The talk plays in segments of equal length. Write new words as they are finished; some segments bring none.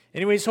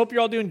Anyways, hope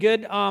you're all doing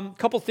good.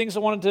 Couple things I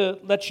wanted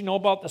to let you know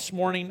about this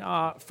morning.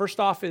 First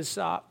off is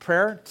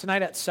prayer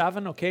tonight at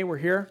 7. Okay, we're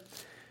here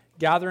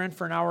gathering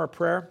for an hour of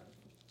prayer.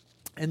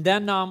 And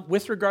then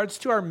with regards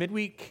to our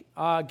midweek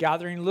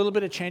gathering, a little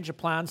bit of change of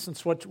plans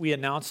since what we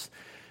announced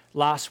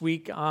last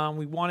week.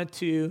 We wanted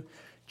to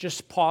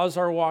just pause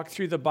our walk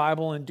through the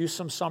Bible and do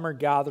some summer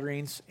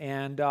gatherings.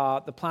 And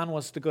the plan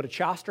was to go to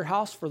Chester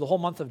House for the whole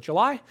month of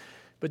July.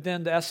 But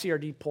then the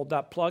SCRD pulled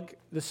that plug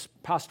this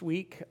past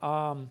week.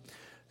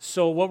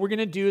 So what we're going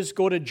to do is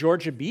go to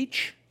Georgia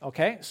Beach,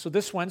 okay? So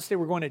this Wednesday,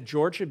 we're going to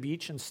Georgia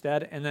Beach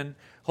instead, and then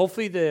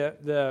hopefully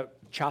the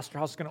Chester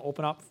House is going to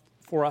open up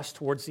for us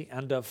towards the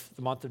end of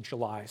the month of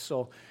July.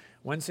 So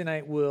Wednesday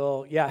night,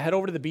 we'll, head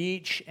over to the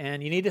beach,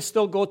 and you need to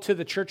still go to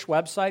the church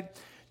website.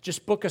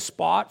 Just book a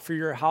spot for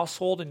your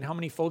household and how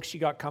many folks you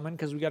got coming,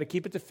 because we got to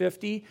keep it to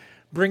 50.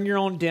 Bring your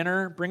own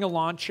dinner, bring a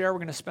lawn chair. We're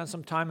going to spend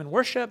some time in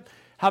worship,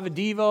 have a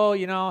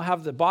Devo,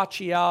 have the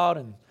bocce out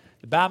and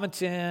the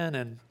badminton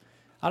and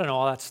I don't know,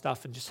 all that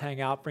stuff, and just hang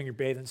out, bring your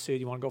bathing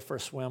suit, you want to go for a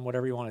swim,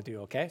 whatever you want to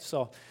do, okay?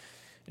 So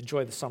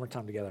enjoy the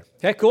summertime together.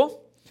 Okay,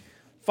 cool?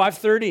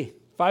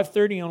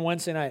 5:30 on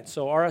Wednesday night,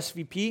 so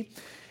RSVP.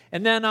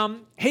 And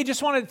then, hey,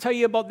 just wanted to tell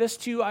you about this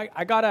too.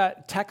 I got a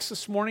text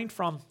this morning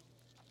from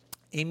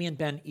Amy and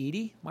Ben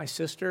Eady, my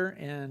sister,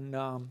 and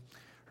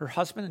her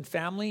husband and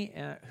family,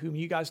 whom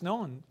you guys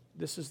know, and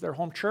this is their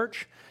home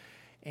church.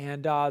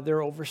 And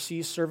they're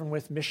overseas serving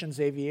with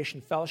Missions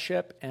Aviation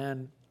Fellowship,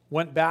 and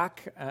went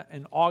back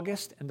in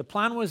August, and the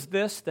plan was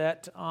this,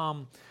 that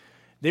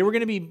they were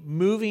going to be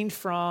moving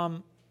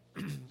from,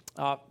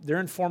 they're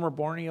in former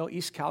Borneo,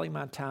 East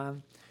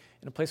Kalimantan,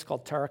 in a place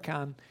called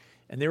Tarakan,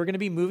 and they were going to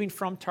be moving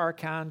from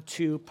Tarakan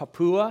to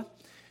Papua.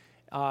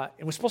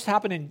 It was supposed to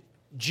happen in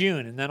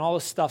June, and then all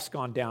this stuff's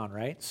gone down,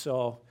 right?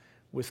 So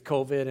with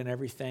COVID and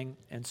everything,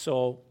 and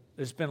so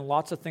there's been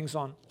lots of things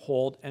on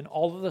hold, and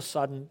all of a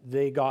sudden,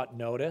 they got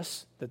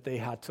notice that they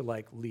had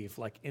to leave,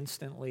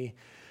 instantly.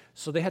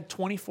 So they had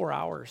 24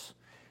 hours.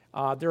 They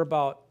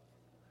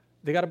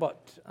got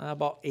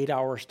about 8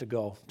 hours to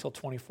go till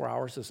 24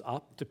 hours is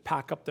up to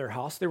pack up their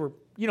house. They were,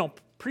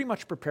 pretty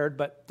much prepared,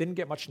 but didn't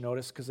get much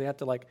notice because they had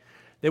to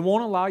they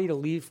won't allow you to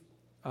leave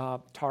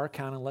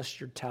Tarakan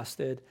unless you're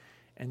tested,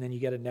 and then you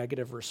get a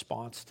negative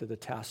response to the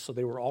test. So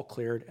they were all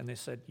cleared, and they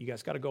said, you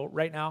guys got to go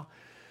right now.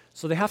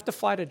 So they have to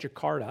fly to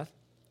Jakarta,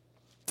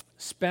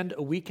 spend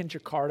a week in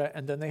Jakarta,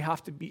 and then they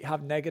have to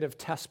have negative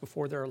tests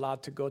before they're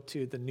allowed to go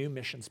to the new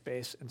mission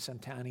space in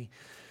Sentani.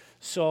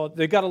 So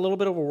they got a little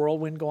bit of a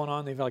whirlwind going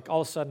on. They've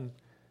all of a sudden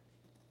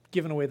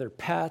given away their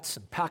pets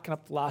and packing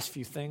up the last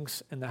few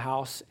things in the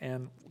house,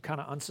 and kind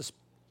of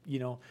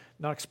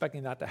not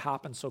expecting that to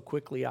happen so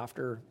quickly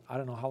after, I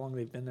don't know how long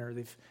they've been there.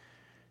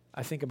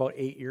 I think about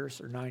 8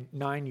 years or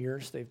 9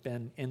 years they've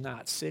been in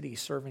that city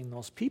serving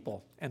those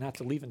people and had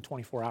to leave in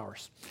 24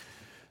 hours.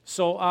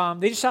 So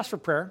they just asked for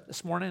prayer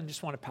this morning, and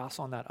just want to pass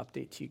on that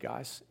update to you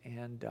guys,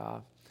 and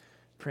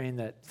praying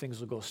that things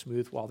will go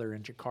smooth while they're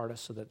in Jakarta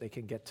so that they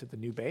can get to the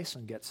new base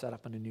and get set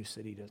up in a new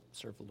city to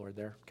serve the Lord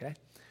there, okay?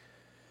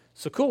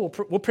 So cool,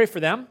 we'll pray for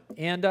them,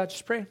 and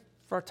just pray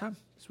for our time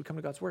as we come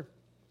to God's Word.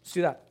 Let's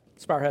do that.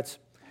 Let's bow our heads.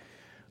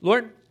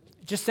 Lord,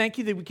 just thank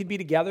you that we could be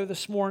together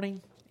this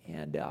morning,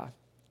 and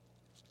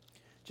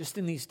just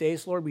in these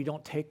days, Lord, we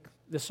don't take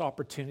this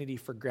opportunity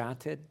for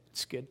granted.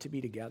 It's good to be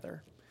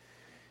together.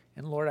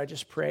 And Lord, I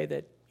just pray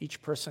that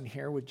each person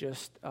here would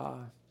just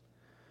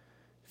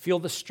feel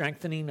the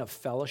strengthening of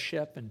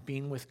fellowship and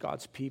being with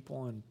God's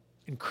people and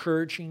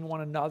encouraging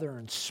one another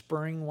and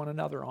spurring one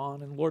another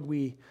on. And Lord,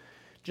 we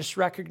just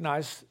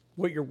recognize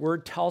what your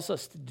word tells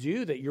us to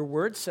do, that your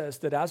word says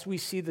that as we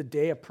see the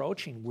day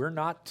approaching, we're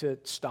not to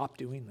stop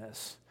doing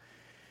this.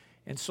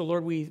 And so,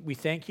 Lord, we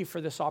thank you for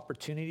this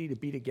opportunity to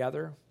be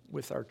together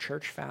with our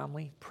church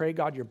family. Pray,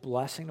 God, your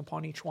blessing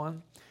upon each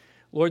one.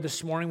 Lord,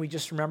 this morning we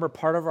just remember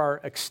part of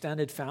our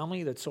extended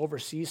family that's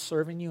overseas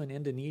serving you in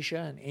Indonesia,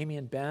 and Amy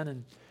and Ben,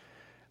 and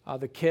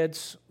the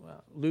kids,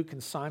 Luke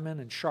and Simon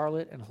and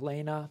Charlotte and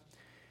Helena.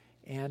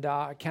 And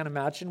I can't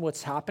imagine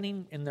what's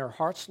happening in their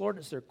hearts, Lord,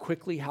 as they're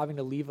quickly having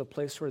to leave a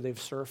place where they've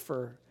served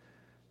for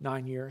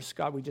 9 years.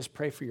 God, we just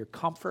pray for your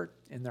comfort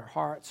in their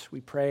hearts.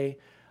 We pray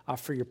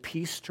for your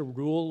peace to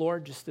rule,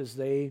 Lord, just as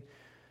they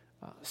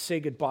say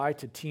goodbye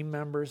to team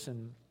members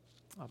and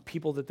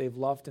people that they've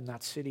loved in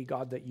that city.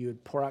 God, that you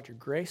would pour out your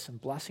grace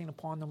and blessing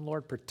upon them,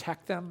 Lord.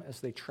 Protect them as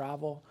they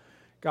travel.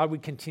 God, we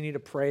continue to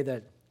pray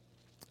that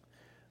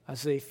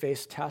as they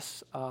face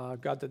tests,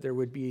 God, that there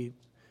would be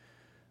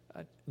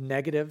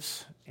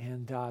negatives,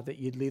 and that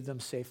you'd lead them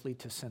safely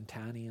to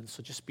Sentani. And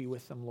so just be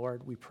with them,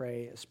 Lord. We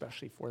pray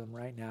especially for them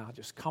right now.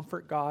 Just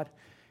comfort, God,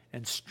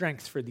 and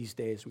strength for these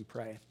days, we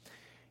pray.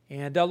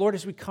 And Lord,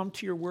 as we come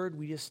to your word,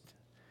 we just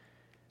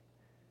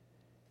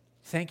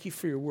thank you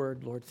for your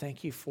word, Lord.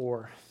 Thank you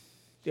for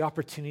the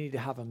opportunity to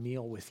have a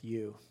meal with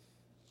you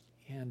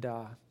and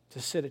to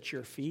sit at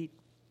your feet.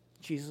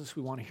 Jesus,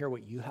 we want to hear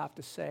what you have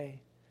to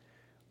say.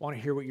 We want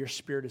to hear what your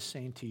Spirit is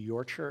saying to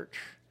your church.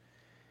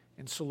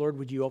 And so, Lord,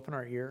 would you open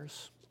our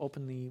ears,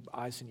 open the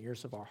eyes and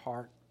ears of our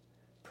heart.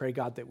 pray,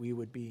 God, that we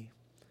would be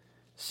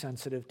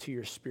sensitive to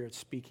your Spirit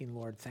speaking,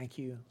 Lord. Thank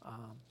you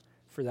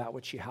for that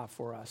which you have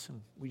for us.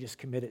 And we just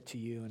commit it to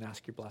you and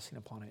ask your blessing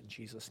upon it in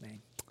Jesus'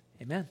 name.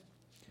 Amen.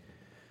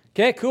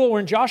 Okay, cool.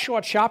 We're in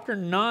Joshua chapter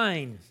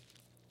 9.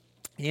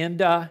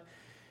 And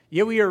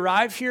we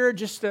arrive here,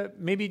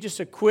 maybe just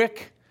a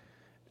quick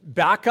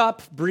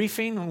backup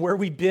briefing on where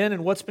we've been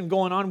and what's been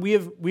going on.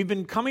 We've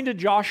been coming to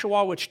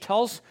Joshua, which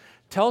tells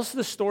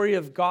the story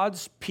of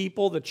God's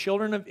people, the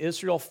children of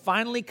Israel,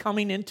 finally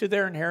coming into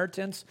their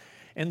inheritance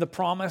in the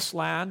promised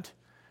land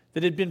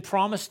that had been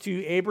promised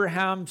to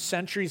Abraham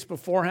centuries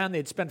beforehand.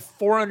 They'd spent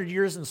 400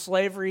 years in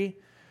slavery,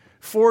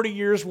 40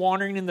 years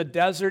wandering in the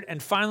desert,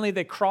 and finally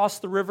they cross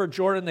the river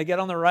Jordan. They get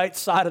on the right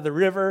side of the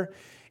river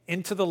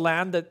into the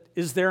land that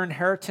is their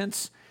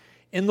inheritance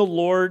in the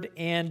Lord,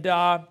 and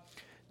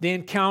they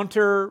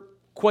encounter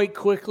quite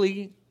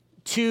quickly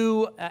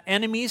two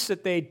enemies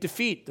that they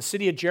defeat. The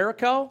city of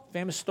Jericho,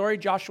 famous story,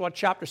 Joshua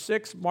chapter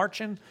 6,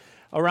 marching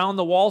around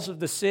the walls of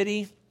the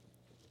city.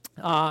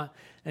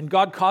 And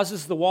God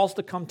causes the walls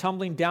to come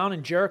tumbling down,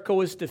 and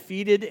Jericho is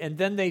defeated. And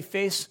then they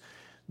face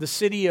the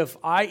city of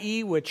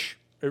Ai, which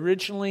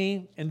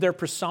originally, in their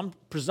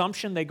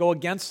presumption, they go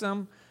against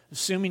them,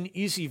 assuming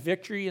easy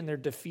victory, and they're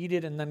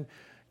defeated. And then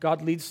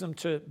God leads them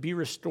to be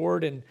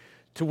restored and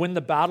to win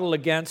the battle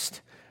against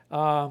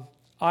Ai.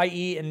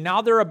 And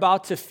now they're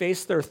about to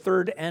face their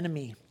third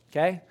enemy.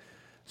 Okay,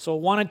 so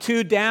 1 and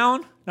 2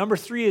 down, number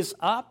 3 is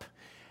up,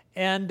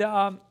 and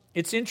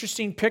it's an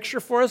interesting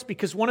picture for us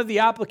because one of the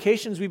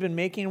applications we've been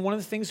making, one of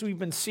the things we've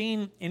been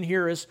seeing in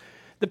here is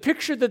the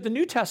picture that the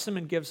New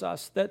Testament gives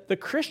us, that the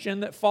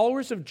Christian, that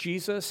followers of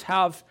Jesus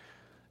have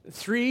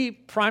 3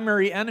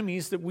 primary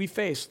enemies that we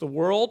face: the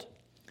world,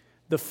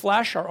 the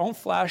flesh, our own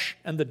flesh,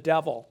 and the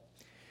devil.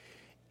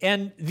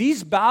 And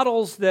these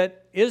battles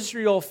that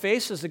Israel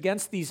faces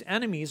against these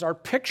enemies are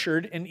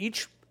pictured in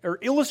each, or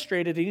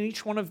illustrated in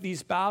each one of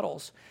these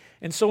battles.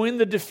 And so in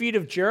the defeat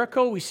of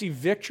Jericho, we see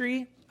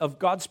victory of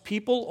God's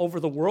people over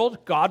the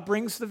world. God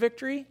brings the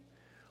victory.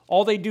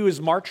 All they do is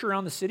march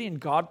around the city, and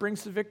God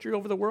brings the victory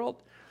over the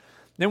world.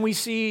 Then we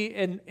see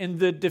in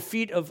the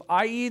defeat of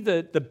Ai,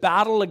 the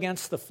battle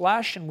against the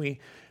flesh, and we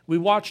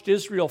watched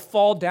Israel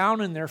fall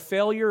down in their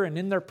failure and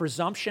in their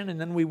presumption, and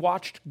then we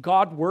watched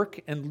God work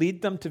and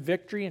lead them to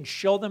victory and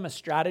show them a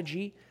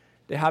strategy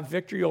to have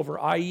victory over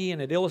Ai,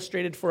 and it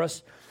illustrated for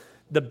us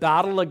the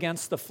battle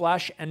against the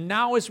flesh. And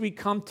now as we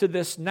come to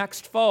this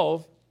next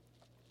foe,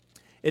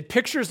 it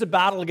pictures the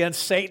battle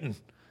against Satan,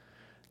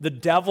 the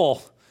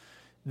devil,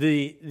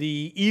 the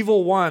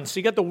evil one. So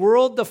you got the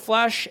world, the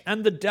flesh,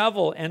 and the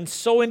devil. And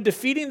so in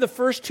defeating the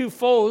first 2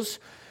 foes,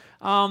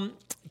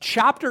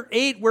 chapter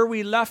 8, where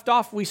we left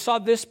off, we saw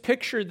this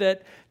picture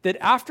that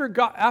after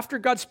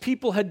God's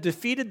people had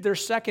defeated their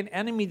second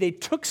enemy, they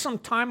took some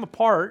time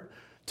apart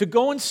to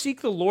go and seek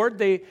the Lord.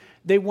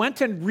 They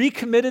went and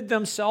recommitted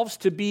themselves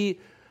to be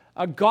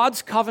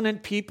God's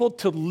covenant people,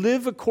 to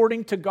live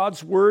according to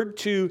God's word,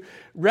 to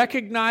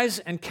recognize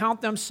and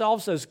count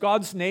themselves as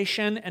God's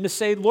nation, and to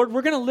say, Lord,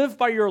 we're going to live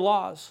by your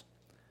laws.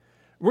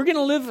 We're going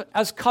to live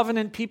as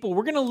covenant people.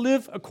 We're going to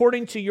live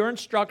according to your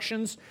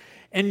instructions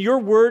and your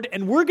word,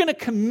 and we're going to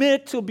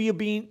commit to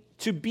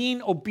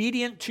being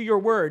obedient to your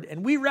word.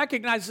 And we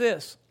recognize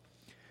this,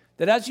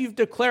 that as you've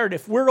declared,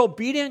 if we're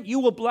obedient, you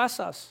will bless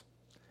us.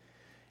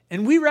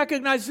 And we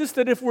recognize this,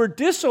 that if we're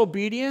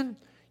disobedient,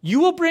 you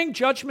will bring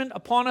judgment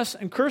upon us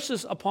and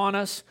curses upon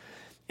us.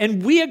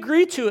 And we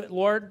agree to it,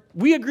 Lord.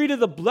 We agree to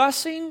the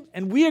blessing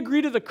and we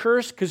agree to the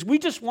curse because we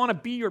just want to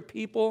be your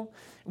people.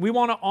 We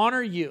want to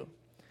honor you.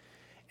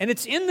 And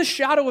it's in the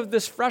shadow of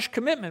this fresh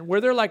commitment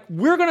where they're like,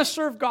 we're going to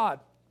serve God,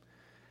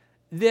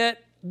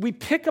 that we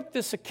pick up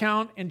this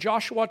account in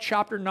Joshua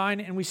chapter 9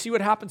 and we see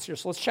what happens here.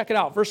 So let's check it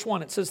out. Verse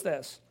 1, it says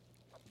this.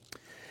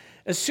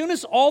 As soon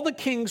as all the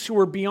kings who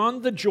were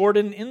beyond the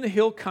Jordan in the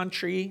hill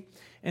country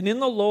and in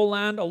the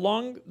lowland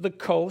along the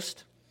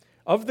coast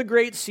of the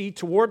Great Sea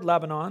toward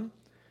Lebanon,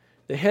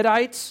 the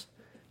Hittites,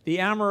 the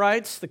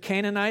Amorites, the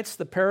Canaanites,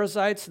 the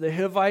Perizzites, the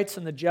Hivites,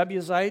 and the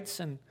Jebusites,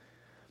 and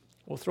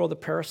we'll throw the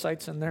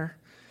parasites in there.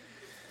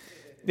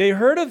 They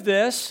heard of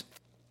this,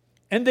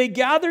 and they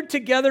gathered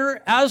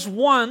together as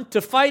one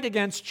to fight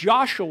against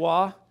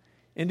Joshua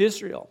and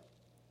Israel.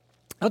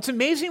 Now, it's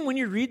amazing when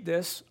you read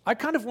this. I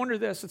kind of wonder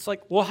this. It's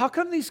like, well, how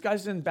come these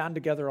guys didn't band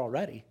together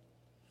already?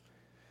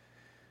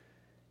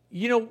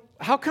 You know,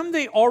 how come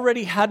they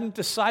already hadn't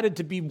decided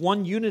to be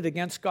one unit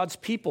against God's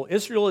people?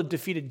 Israel had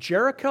defeated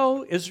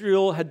Jericho.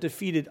 Israel had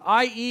defeated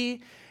Ai.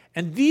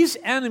 And these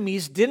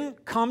enemies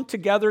didn't come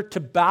together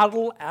to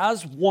battle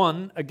as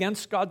one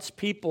against God's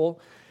people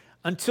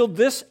until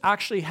this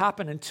actually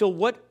happened, until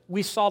what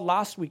we saw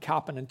last week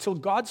happened, until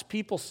God's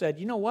people said,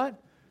 you know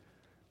what?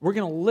 We're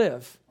going to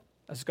live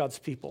as God's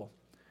people.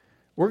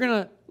 We're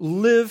going to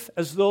live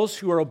as those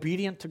who are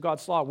obedient to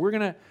God's law. We're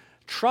going to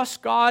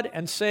trust God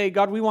and say,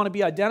 God, we want to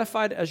be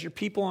identified as your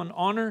people and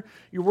honor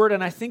your word.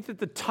 And I think that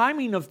the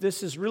timing of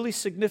this is really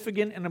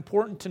significant and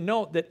important to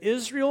note, that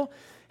Israel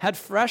had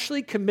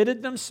freshly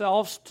committed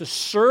themselves to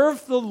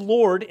serve the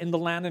Lord in the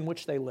land in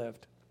which they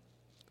lived.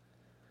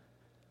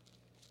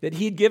 that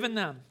he had given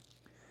them.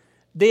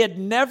 They had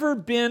never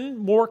been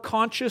more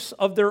conscious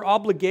of their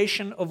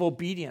obligation of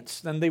obedience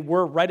than they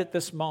were right at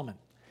this moment.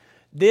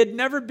 They had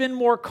never been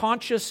more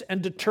conscious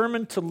and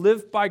determined to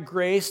live by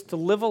grace, to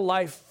live a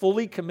life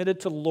fully committed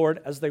to the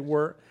Lord as they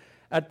were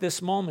at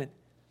this moment.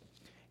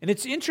 And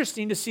it's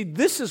interesting to see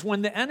this is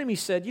when the enemy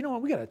said, you know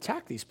what, we got to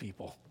attack these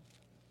people.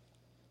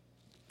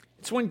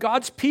 It's when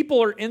God's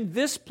people are in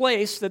this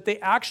place that they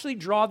actually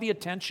draw the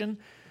attention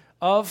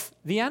of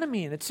the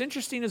enemy. And it's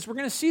interesting as we're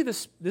going to see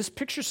this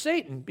picture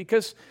Satan,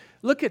 because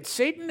look at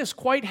Satan is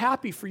quite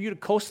happy for you to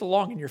coast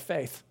along in your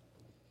faith.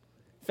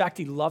 In fact,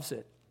 he loves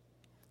it.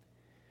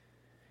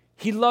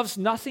 He loves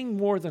nothing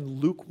more than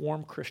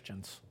lukewarm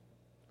Christians.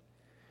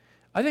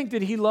 I think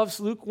that he loves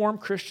lukewarm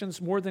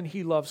Christians more than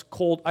he loves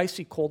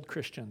icy cold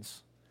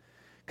Christians.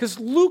 Because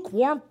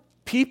lukewarm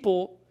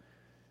people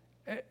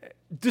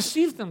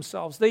deceive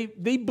themselves. They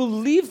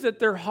believe that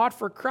they're hot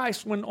for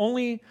Christ when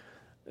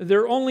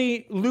they're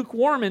only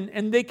lukewarm,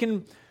 and they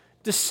can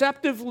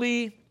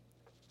deceptively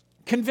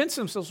convince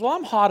themselves, well,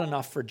 I'm hot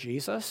enough for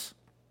Jesus.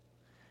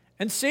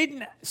 And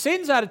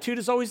Satan's attitude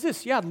is always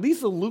this, yeah,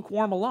 leave the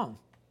lukewarm alone.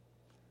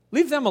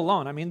 Leave them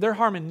alone. I mean, they're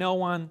harming no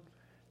one.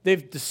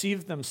 They've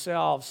deceived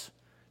themselves.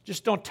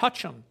 Just don't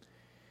touch them.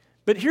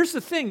 But here's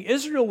the thing.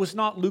 Israel was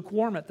not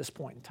lukewarm at this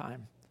point in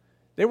time.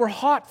 They were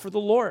hot for the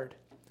Lord.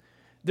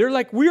 They're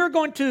like, we are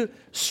going to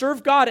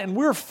serve God, and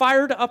we're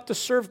fired up to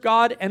serve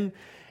God, and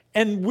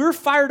we're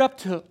fired up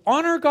to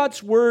honor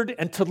God's word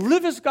and to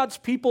live as God's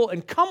people,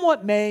 and come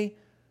what may,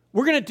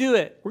 we're going to do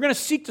it. We're going to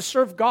seek to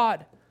serve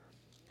God.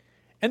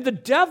 And the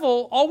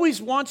devil always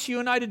wants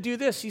you and I to do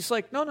this. He's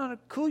like, no,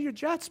 cool your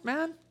jets,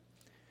 man.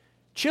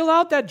 Chill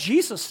out that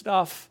Jesus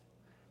stuff.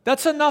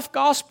 That's enough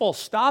gospel.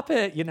 Stop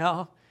it,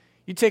 You're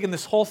taking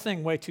this whole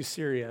thing way too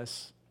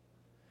serious.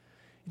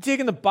 You're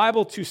taking the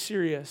Bible too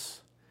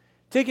serious.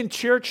 Taking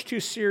church too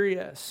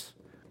serious.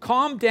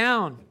 Calm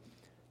down.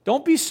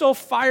 Don't be so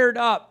fired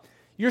up.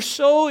 You're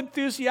so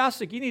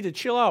enthusiastic. You need to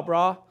chill out,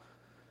 brah.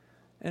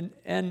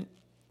 And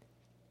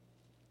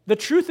the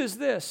truth is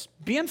this.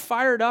 Being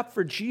fired up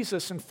for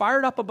Jesus and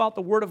fired up about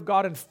the Word of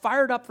God and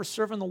fired up for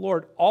serving the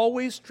Lord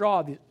always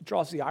draws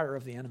the ire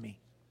of the enemy.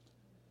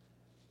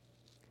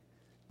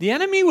 The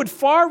enemy would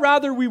far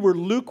rather we were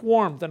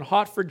lukewarm than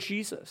hot for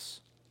Jesus.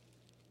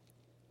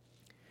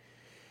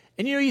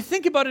 And you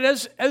think about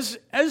it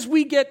as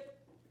we get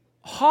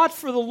hot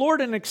for the Lord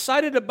and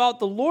excited about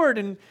the Lord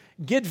and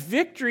get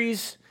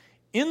victories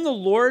in the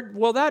Lord,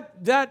 well,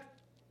 that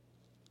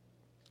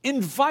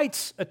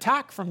invites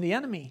attack from the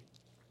enemy.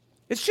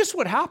 It's just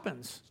what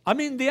happens. I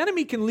mean, the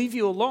enemy can leave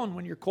you alone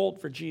when you're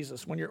cold for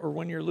Jesus, when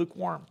you're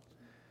lukewarm.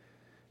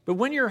 But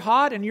when you're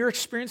hot and you're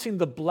experiencing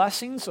the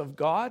blessings of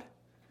God,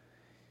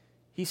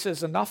 he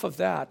says, enough of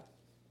that.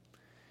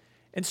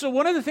 And so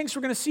one of the things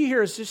we're going to see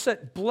here is just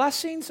that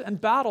blessings and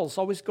battles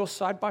always go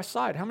side by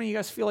side. How many of you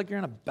guys feel like you're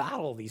in a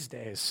battle these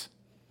days?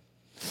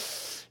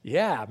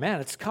 Yeah, man,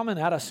 it's coming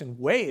at us in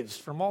waves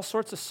from all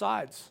sorts of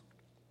sides.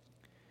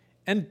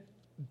 And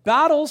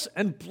battles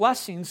and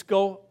blessings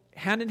go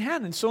hand in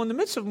hand. And so in the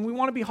midst of them, we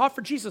want to be hot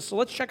for Jesus. So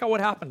let's check out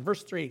what happened.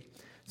 Verse 3 it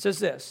says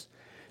this,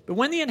 but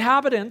when the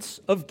inhabitants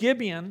of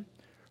Gibeon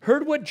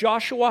heard what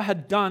Joshua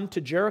had done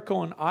to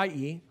Jericho and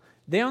Ai,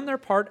 they on their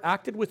part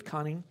acted with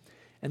cunning,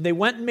 and they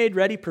went and made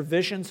ready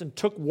provisions and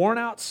took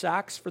worn-out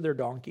sacks for their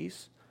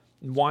donkeys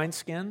and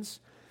wineskins,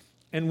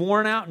 and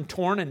worn out and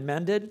torn and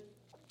mended,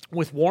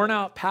 with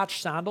worn-out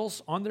patched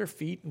sandals on their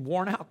feet and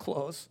worn-out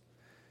clothes.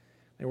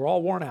 They were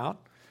all worn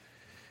out.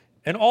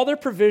 And all their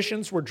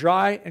provisions were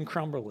dry and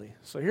crumbly.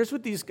 So here's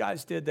what these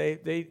guys did.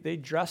 They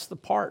dressed the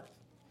part.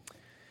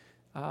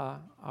 I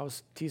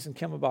was teasing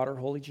Kim about her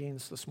holy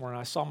jeans this morning.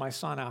 I saw my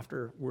son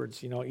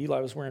afterwards. Eli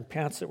was wearing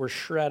pants that were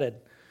shredded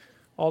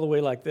all the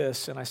way like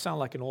this, and I sound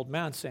like an old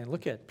man saying,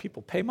 look at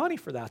people pay money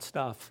for that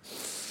stuff.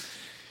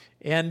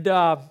 And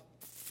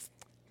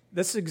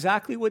this is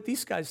exactly what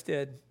these guys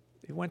did.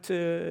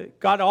 They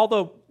got all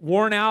the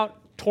worn out,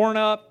 torn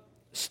up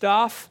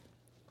stuff,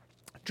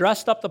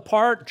 dressed up the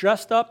part,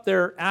 dressed up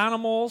their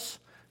animals,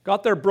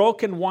 got their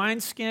broken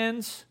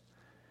wineskins,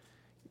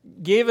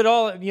 gave it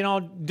all,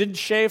 didn't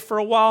shave for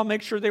a while,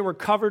 make sure they were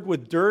covered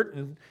with dirt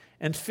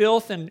and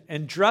filth,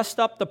 and dressed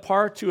up the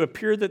part to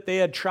appear that they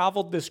had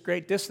traveled this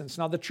great distance.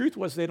 Now, the truth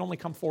was they'd only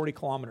come 40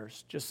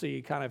 kilometers, just so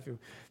you kind of, if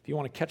you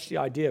want to catch the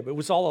idea. But it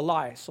was all a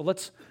lie. So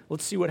let's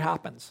see what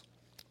happens.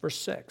 Verse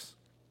 6.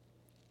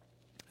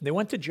 They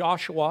went to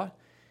Joshua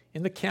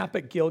in the camp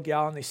at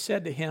Gilgal, and they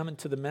said to him and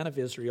to the men of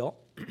Israel,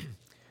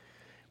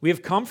 we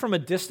have come from a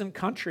distant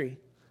country,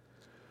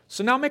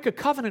 so now make a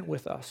covenant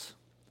with us.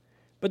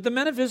 But the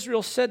men of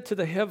Israel said to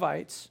the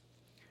Hivites,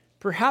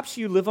 perhaps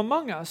you live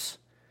among us,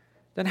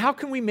 then how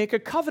can we make a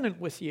covenant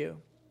with you?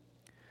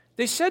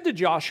 They said to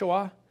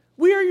Joshua,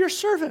 we are your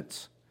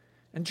servants.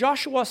 And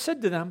Joshua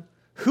said to them,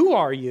 who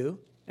are you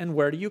and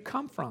where do you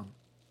come from?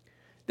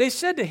 They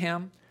said to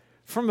him,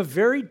 from a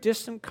very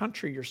distant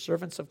country your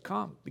servants have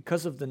come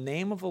because of the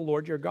name of the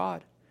Lord your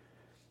God.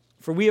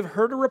 For we have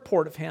heard a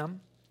report of him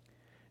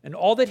and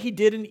all that he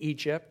did in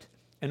Egypt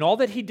and all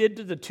that he did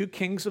to the two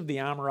kings of the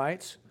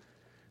Amorites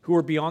who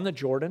were beyond the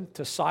Jordan,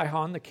 to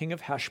Sihon the king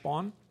of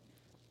Heshbon,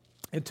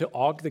 and to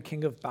Og the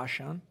king of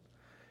Bashan,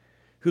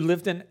 who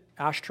lived in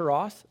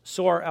Ashtaroth.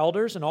 So our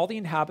elders and all the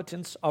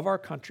inhabitants of our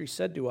country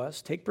said to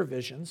us, take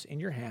provisions in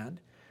your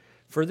hand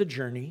for the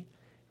journey,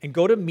 and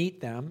go to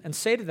meet them, and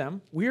say to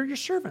them, we are your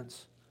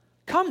servants.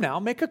 Come now,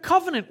 make a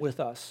covenant with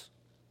us.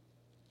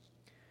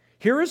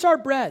 Here is our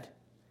bread.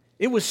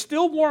 It was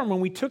still warm when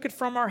we took it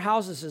from our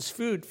houses as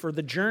food for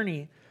the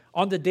journey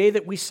on the day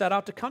that we set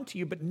out to come to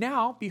you. But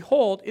now,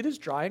 behold, it is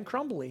dry and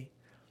crumbly.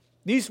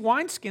 These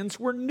wineskins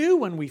were new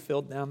when we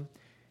filled them,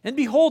 and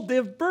behold, they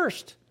have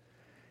burst.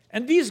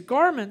 And these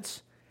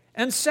garments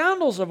and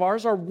sandals of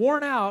ours are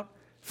worn out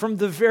from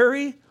the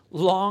very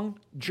long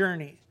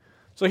journey.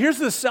 So here's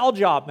the sell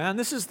job, man.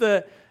 This is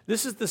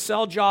the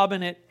sell job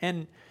in it,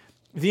 and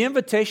the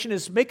invitation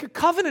is make a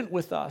covenant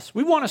with us.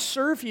 We want to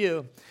serve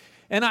you.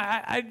 And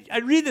I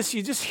read this,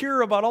 you just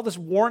hear about all this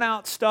worn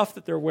out stuff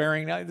that they're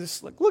wearing.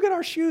 Look at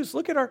our shoes,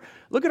 look at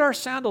our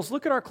sandals,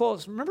 look at our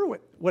clothes. Remember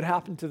what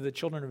happened to the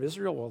children of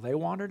Israel while they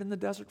wandered in the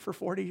desert for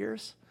 40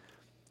 years?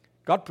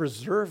 God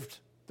preserved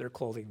their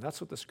clothing.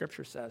 That's what the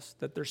scripture says,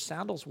 that their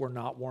sandals were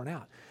not worn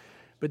out.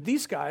 But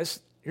these guys,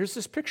 here's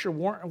this picture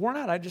worn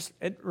out.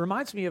 It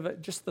reminds me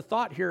of just the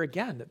thought here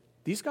again, that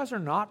these guys are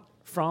not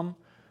from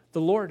the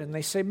Lord. And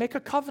they say, make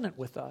a covenant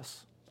with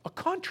us, a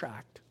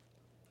contract.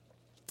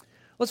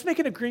 Let's make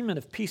an agreement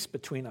of peace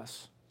between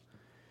us,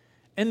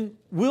 and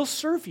we'll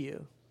serve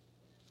you.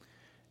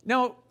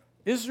 Now,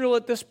 Israel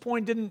at this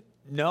point didn't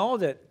know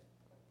that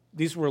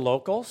these were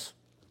locals.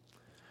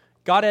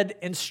 God had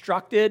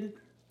instructed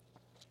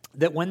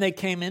that when they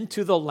came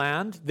into the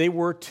land, they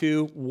were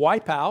to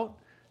wipe out,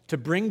 to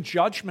bring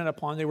judgment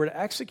upon, they were to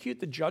execute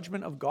the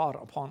judgment of God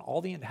upon all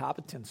the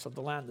inhabitants of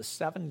the land, the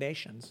 7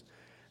 nations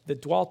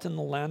that dwelt in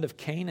the land of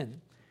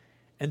Canaan.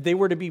 And they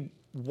were to be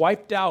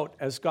wiped out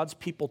as God's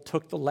people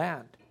took the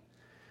land.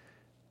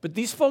 But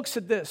these folks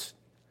said this,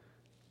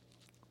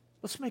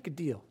 let's make a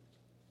deal.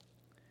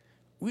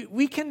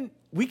 We can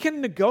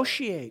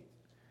negotiate.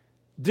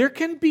 There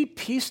can be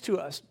peace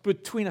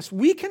between us.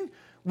 We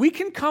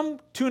can come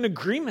to an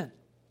agreement.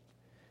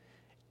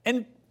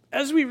 And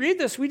as we read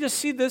this, we just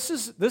see this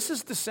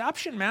is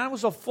deception, man. It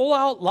was a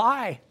full-out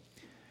lie.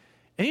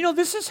 And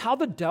this is how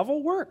the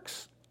devil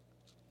works.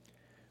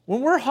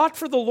 When we're hot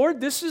for the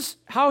Lord, this is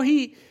how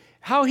he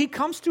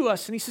comes to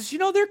us. And he says,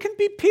 there can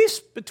be peace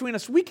between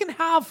us. We can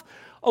have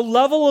a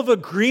level of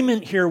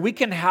agreement here. We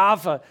can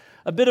have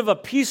a bit of a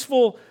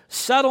peaceful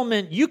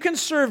settlement. You can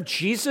serve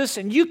Jesus,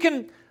 and you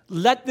can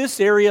let this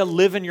area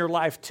live in your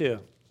life too.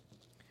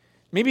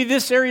 Maybe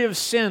this area of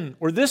sin,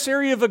 or this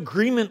area of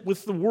agreement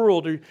with the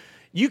world, or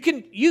we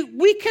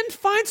can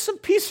find some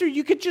peace here.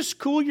 You could just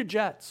cool your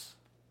jets.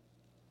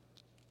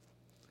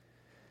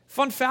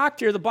 Fun fact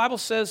here, the Bible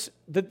says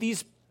that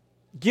these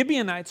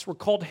Gibeonites were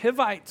called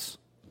Hivites.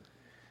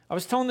 I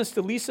was telling this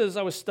to Lisa as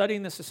I was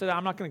studying this. I said,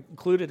 I'm not going to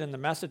include it in the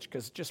message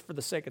because just for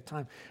the sake of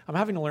time, I'm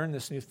having to learn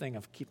this new thing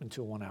of keeping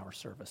to a 1-hour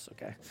service,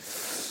 okay?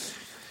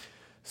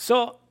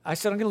 So I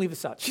said, I'm going to leave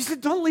this out. She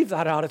said, don't leave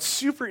that out. It's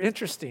super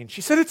interesting.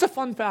 She said, it's a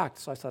fun fact.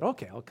 So I said,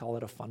 okay, I'll call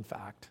it a fun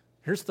fact.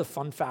 Here's the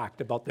fun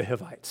fact about the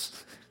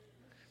Hivites.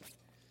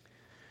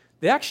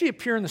 They actually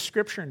appear in the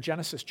scripture in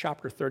Genesis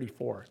chapter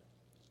 34.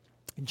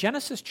 In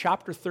Genesis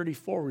chapter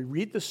 34, we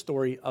read the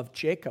story of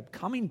Jacob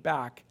coming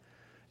back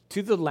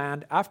to the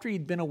land after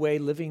he'd been away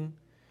living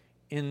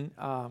in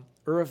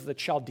Ur of the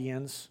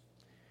Chaldeans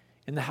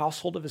in the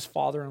household of his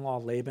father-in-law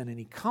Laban. And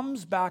he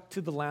comes back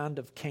to the land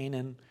of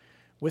Canaan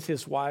with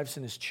his wives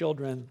and his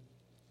children.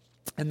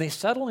 And they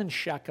settle in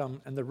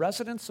Shechem. And the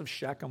residents of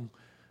Shechem,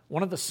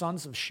 one of the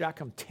sons of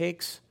Shechem,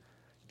 takes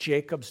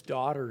Jacob's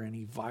daughter and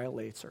he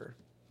violates her.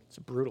 It's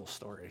a brutal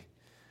story.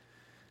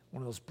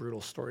 One of those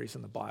brutal stories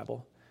in the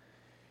Bible.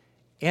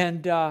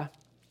 And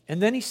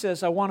then he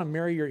says,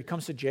 he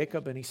comes to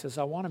Jacob and he says,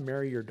 I want to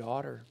marry your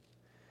daughter.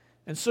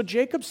 And so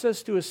Jacob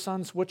says to his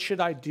sons, what should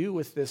I do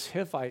with this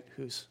Hivite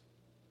who's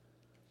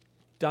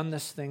done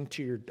this thing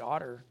to your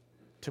daughter,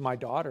 to my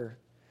daughter?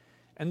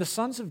 And the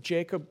sons of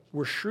Jacob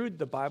were shrewd,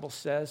 the Bible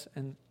says,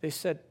 and they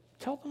said,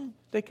 tell them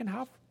they can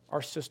have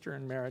our sister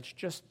in marriage.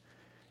 Just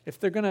if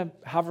they're going to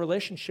have a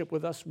relationship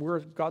with us,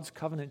 we're God's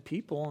covenant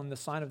people, and the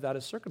sign of that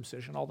is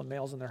circumcision. All the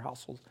males in their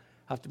household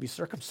have to be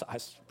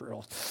circumcised.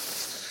 Brutal.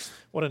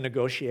 What a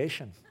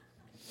negotiation.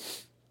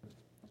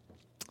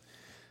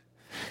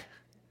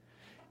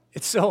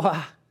 It's so,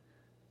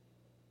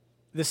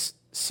 this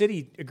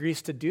city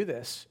agrees to do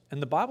this.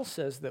 And the Bible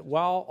says that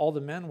while all the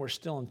men were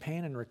still in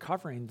pain and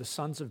recovering, the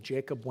sons of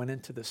Jacob went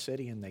into the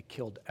city and they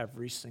killed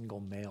every single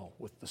male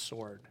with the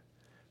sword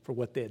for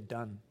what they had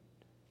done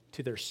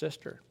to their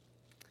sister.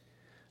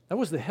 That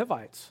was the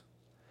Hivites.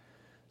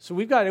 So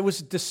it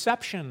was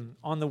deception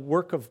on the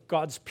work of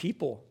God's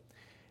people.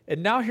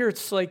 And now here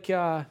it's like,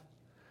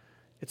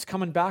 it's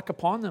coming back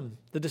upon them.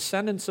 The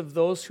descendants of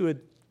those who had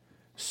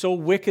so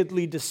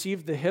wickedly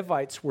deceived the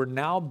Hivites were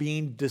now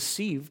being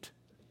deceived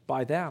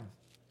by them.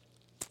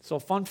 So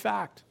fun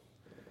fact.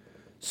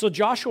 So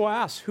Joshua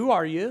asks, who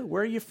are you?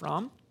 Where are you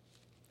from?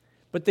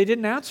 But they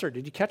didn't answer.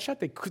 Did you catch that?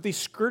 They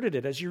skirted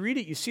it. As you read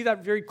it, you see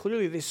that very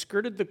clearly. They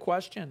skirted the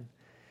question.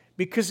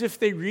 Because if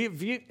they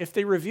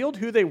revealed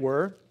who they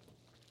were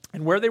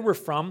and where they were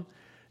from,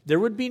 there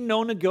would be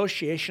no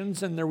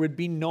negotiations and there would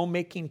be no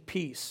making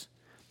peace.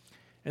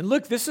 And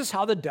look, this is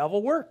how the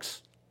devil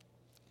works.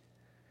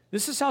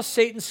 This is how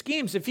Satan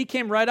schemes. If he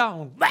came right out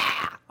and,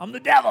 I'm the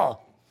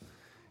devil,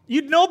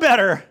 you'd know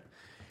better.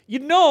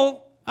 You'd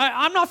know,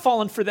 I'm not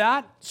falling for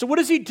that. So what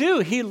does he do?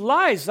 He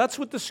lies. That's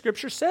what the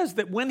scripture says,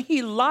 that when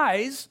he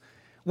lies,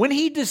 when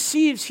he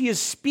deceives, he is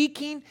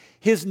speaking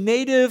his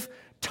native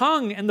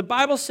tongue. And the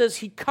Bible says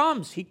he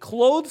comes. He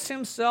clothes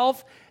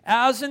himself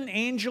as an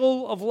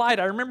angel of light.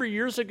 I remember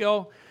years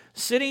ago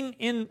sitting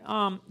in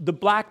the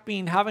Black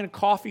Bean having a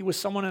coffee with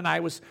someone, and I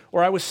was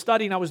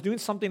studying, I was doing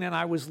something, and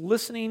I was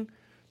listening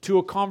to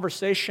a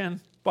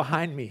conversation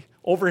behind me,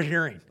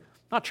 overhearing.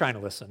 Not trying to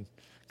listen.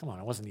 Come on,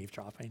 I wasn't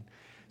eavesdropping.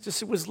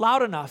 It was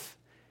loud enough.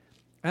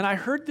 And I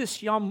heard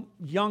this young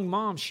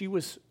mom. She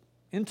was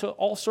into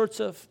all sorts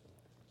of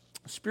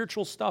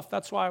spiritual stuff.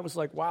 That's why I was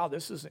like, wow,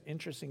 this is an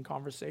interesting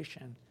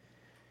conversation.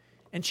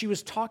 And she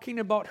was talking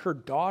about her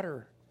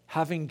daughter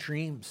having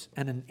dreams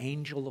and an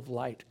angel of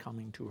light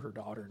coming to her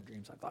daughter in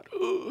dreams. I thought,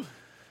 ooh,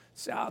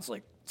 sounds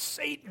like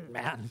Satan,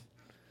 man.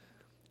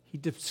 He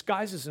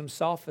disguises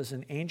himself as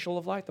an angel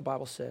of light, the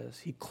Bible says.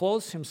 He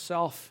clothes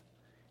himself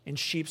in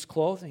sheep's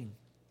clothing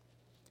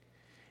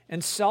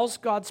and sells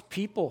God's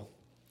people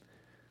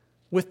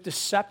with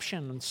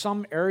deception in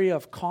some area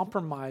of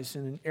compromise,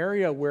 in an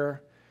area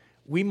where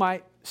we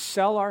might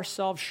sell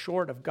ourselves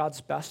short of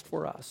God's best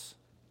for us.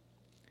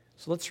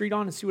 So let's read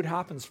on and see what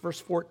happens. Verse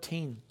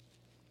 14.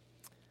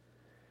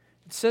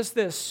 It says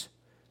this,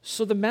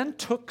 so the men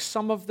took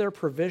some of their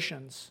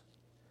provisions,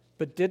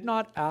 but did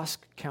not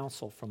ask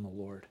counsel from the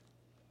Lord.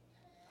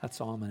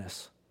 That's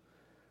ominous.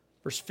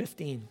 Verse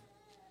 15.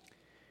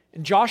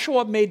 And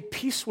Joshua made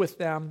peace with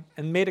them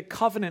and made a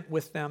covenant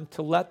with them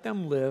to let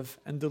them live,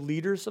 and the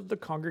leaders of the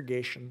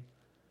congregation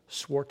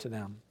swore to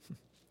them.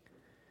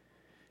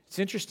 It's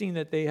interesting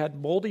that they had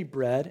moldy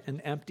bread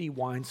and empty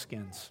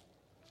wineskins.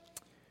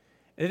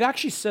 It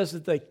actually says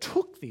that they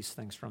took these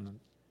things from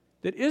them,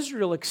 that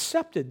Israel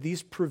accepted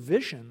these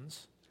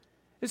provisions.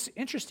 It's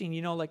interesting,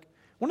 like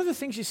one of the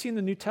things you see in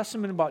the New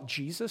Testament about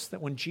Jesus,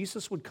 that when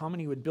Jesus would come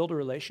and he would build a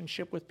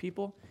relationship with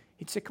people,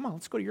 he'd say, come on,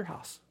 let's go to your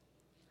house.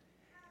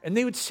 And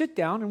they would sit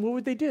down, and what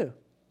would they do?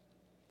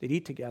 They'd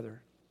eat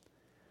together.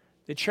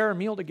 They'd share a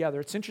meal together.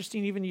 It's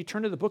interesting, even you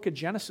turn to the book of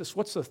Genesis,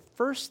 what's the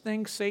first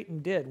thing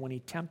Satan did when he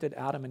tempted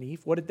Adam and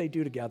Eve? What did they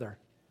do together?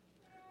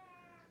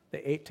 They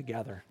ate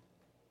together.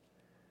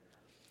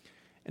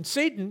 And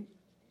Satan,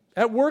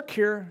 at work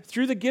here,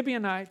 through the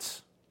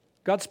Gibeonites,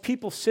 God's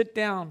people sit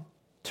down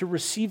to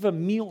receive a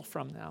meal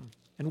from them.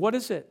 And what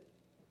is it?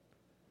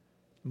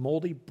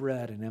 Moldy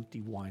bread and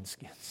empty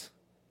wineskins.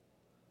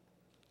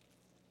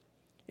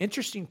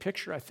 Interesting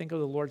picture, I think, of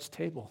the Lord's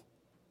table.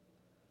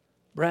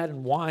 Bread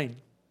and wine.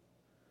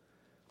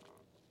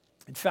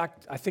 In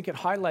fact, I think it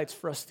highlights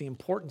for us the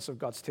importance of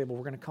God's table.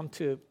 We're going to come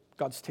to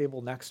God's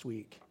table next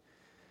week.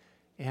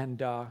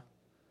 And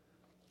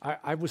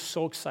I was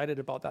so excited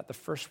about that the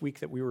first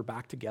week that we were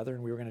back together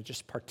and we were going to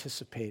just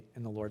participate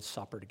in the Lord's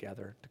Supper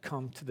together, to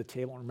come to the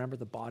table and remember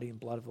the body and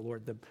blood of the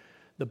Lord,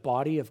 the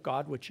body of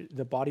God, which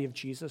the body of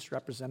Jesus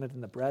represented in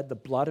the bread, the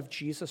blood of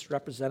Jesus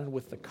represented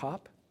with the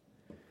cup.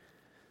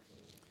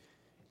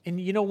 And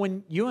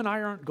when you and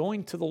I aren't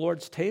going to the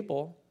Lord's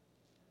table,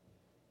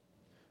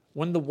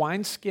 when the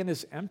wineskin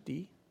is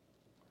empty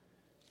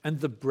and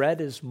the bread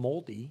is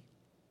moldy,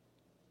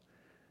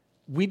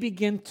 we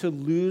begin to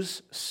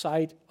lose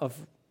sight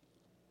of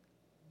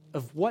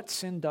what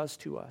sin does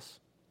to us.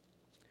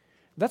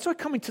 That's why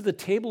coming to the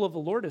table of the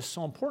Lord is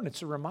so important.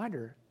 It's a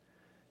reminder.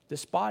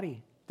 This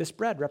body, this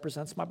bread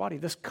represents my body.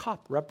 This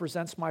cup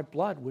represents my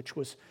blood, which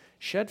was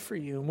shed for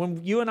you. And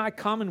when you and I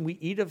come and we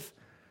eat of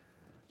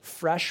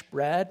fresh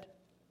bread,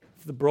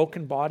 the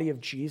broken body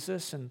of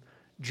Jesus, and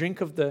drink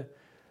of the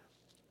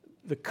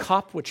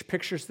cup which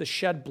pictures the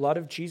shed blood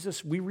of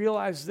Jesus, we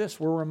realize this.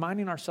 We're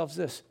reminding ourselves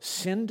this.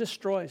 Sin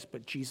destroys,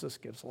 but Jesus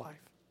gives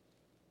life.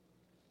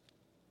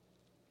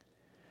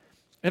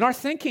 And our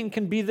thinking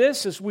can be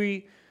this as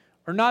we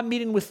are not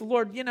meeting with the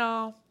Lord. It's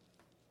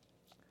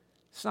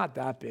not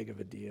that big of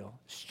a deal.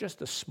 It's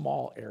just a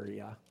small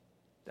area,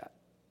 that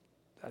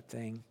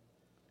thing.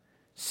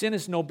 Sin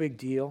is no big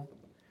deal.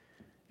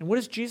 And what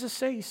does Jesus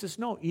say? He says,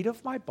 no, eat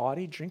of my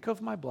body, drink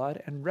of my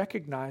blood, and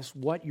recognize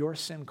what your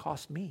sin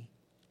cost me.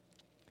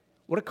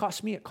 What it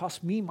cost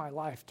me my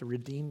life to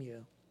redeem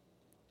you.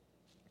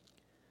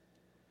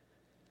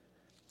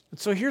 And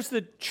so here's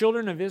the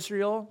children of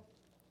Israel.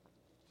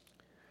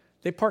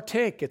 They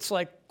partake. It's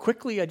like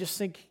quickly, I just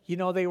think,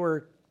 they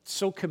were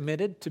so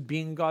committed to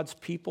being God's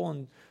people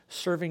and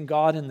serving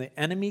God, and the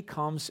enemy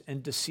comes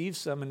and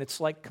deceives them, and it's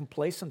like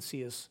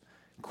complacency is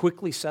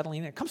quickly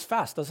settling in. It comes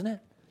fast, doesn't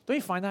it? Don't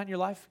you find that in your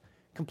life?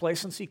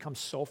 Complacency comes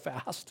so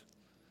fast.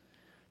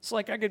 It's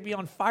like I could be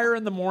on fire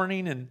in the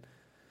morning, and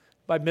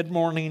by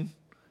mid-morning,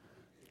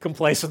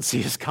 complacency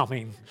is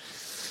coming.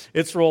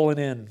 It's rolling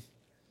in.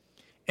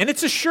 And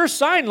it's a sure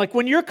sign. Like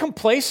when you're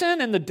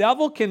complacent and the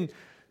devil can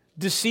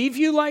deceive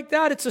you like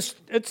that,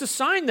 it's a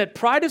sign that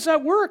pride is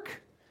at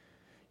work.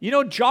 You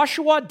know,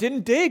 Joshua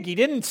didn't dig. He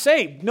didn't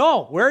say,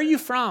 no, where are you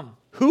from?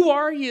 Who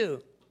are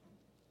you?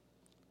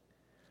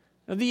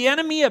 And the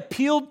enemy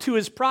appealed to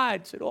his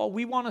pride, said, oh,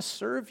 we want to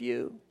serve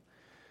you.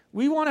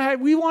 We want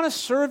to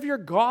serve your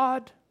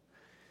God.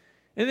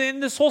 And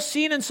in this whole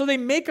scene, and so they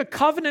make a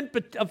covenant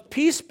of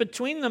peace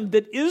between them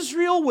that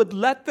Israel would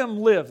let them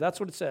live. That's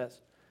what it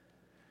says.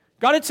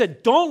 God had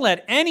said, don't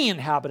let any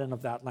inhabitant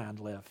of that land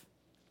live.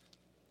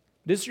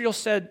 But Israel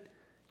said,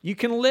 you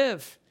can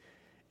live.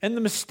 And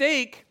the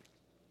mistake,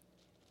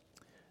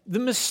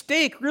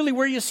 really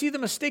where you see the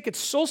mistake, it's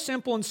so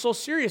simple and so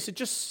serious. It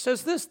just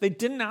says this: they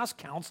didn't ask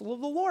counsel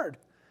of the Lord.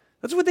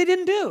 That's what they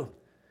didn't do.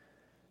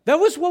 That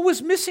was what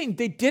was missing.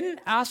 They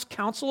didn't ask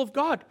counsel of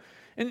God.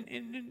 And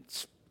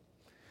it's,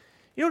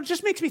 you know, it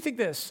just makes me think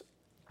this.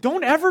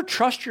 Don't ever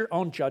trust your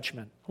own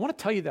judgment. I want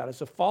to tell you that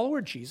as a follower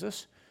of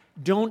Jesus,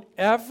 don't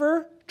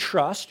ever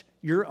trust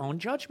your own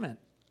judgment.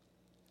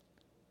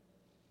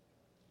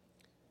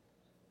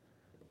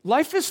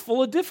 Life is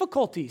full of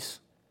difficulties.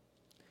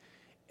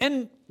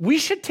 And we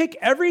should take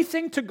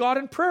everything to God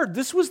in prayer.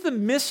 This was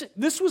missing,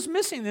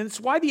 and it's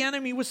why the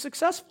enemy was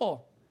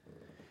successful.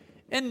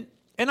 And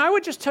I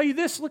would just tell you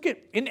this, look at,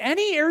 in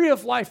any area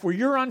of life where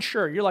you're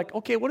unsure, you're like,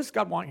 okay, what does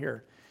God want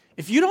here?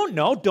 If you don't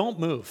know, don't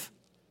move.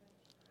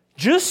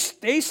 Just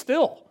stay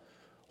still.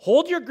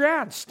 Hold your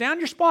ground. Stand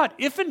your spot.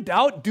 If in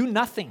doubt, do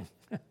nothing.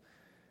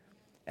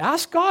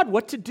 Ask God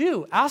what to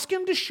do. Ask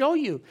Him to show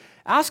you.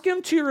 Ask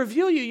Him to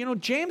reveal you. You know,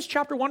 James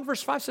chapter 1,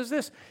 verse 5 says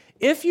this: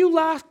 if you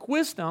lack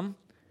wisdom,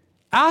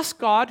 ask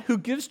God, who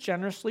gives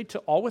generously to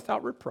all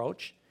without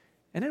reproach,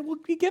 and it will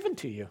be given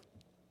to you.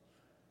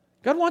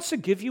 God wants to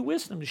give you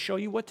wisdom to show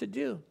you what to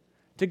do,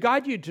 to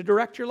guide you, to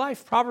direct your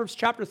life. Proverbs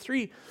chapter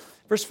 3,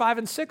 verse 5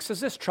 and 6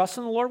 says this: trust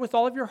in the Lord with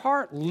all of your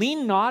heart.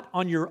 Lean not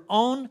on your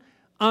own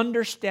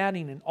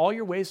understanding. In all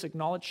your ways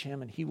acknowledge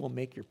Him, and He will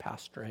make your path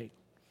straight.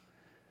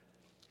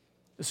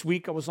 This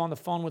week I was on the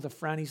phone with a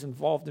friend. He's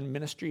involved in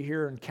ministry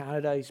here in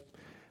Canada. He's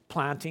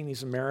planting.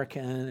 He's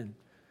American. And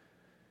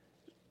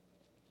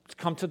it's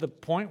come to the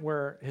point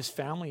where his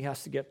family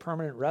has to get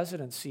permanent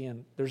residency,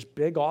 and there's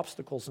big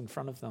obstacles in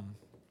front of them.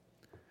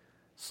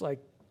 It's like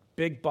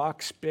big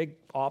bucks, big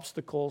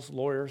obstacles,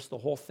 lawyers, the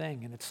whole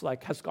thing. And it's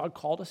like, has God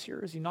called us here?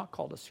 Has He not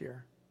called us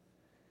here?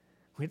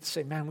 We have to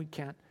say, man, we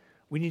can't.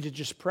 We need to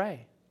just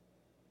pray.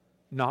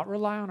 Not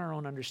rely on our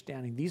own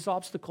understanding. These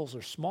obstacles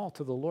are small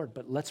to the Lord,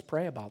 but let's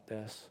pray about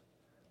this.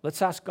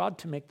 Let's ask God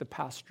to make the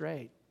path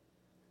straight.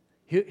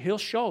 He'll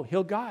show,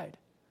 He'll guide.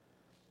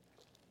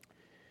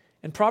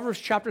 And Proverbs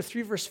chapter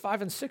 3, verse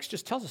 5 and 6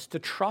 just tells us to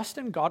trust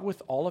in God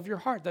with all of your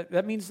heart.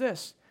 That means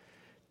this: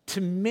 to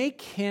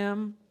make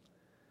Him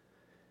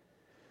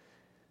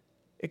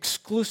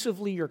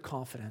exclusively your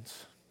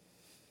confidence.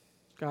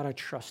 God, I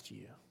trust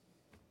You.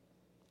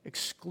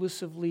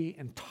 Exclusively,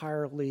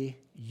 entirely,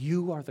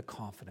 You are the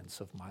confidence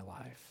of my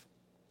life.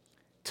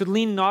 To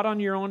lean not on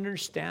your own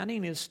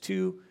understanding is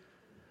to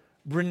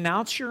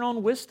renounce your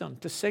own wisdom,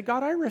 to say,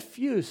 God,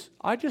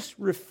 I just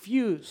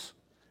refuse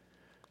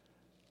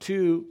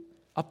to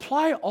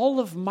apply all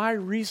of my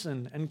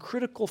reason and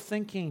critical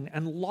thinking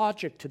and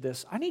logic to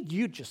this. I need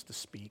You just to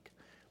speak.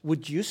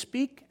 Would You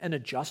speak and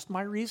adjust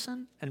my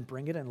reason and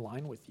bring it in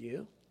line with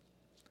You?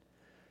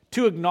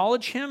 To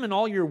acknowledge Him in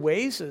all your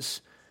ways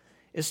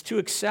is to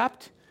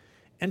accept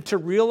and to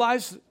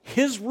realize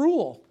His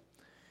rule,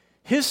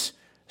 His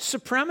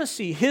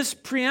supremacy, His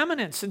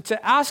preeminence, and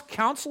to ask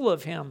counsel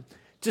of Him,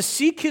 to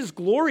seek His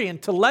glory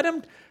and to let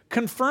Him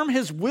confirm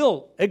His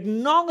will.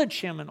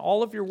 Acknowledge Him in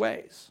all of your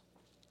ways.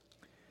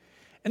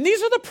 And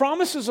these are the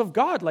promises of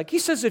God. Like He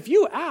says, if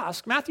you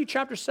ask, Matthew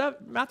chapter 7,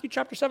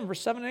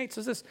 verse 7 and 8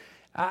 says this: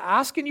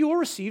 ask and you will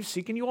receive,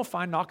 seek and you will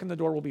find, knock and the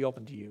door will be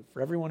open to you.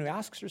 For everyone who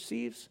asks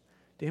receives,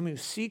 to him who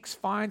seeks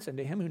finds, and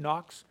to him who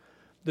knocks,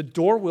 the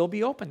door will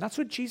be open. That's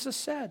what Jesus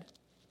said.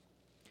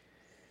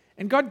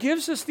 And God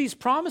gives us these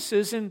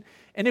promises, and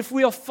if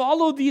we'll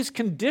follow these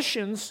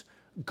conditions,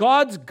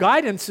 God's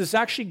guidance is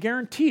actually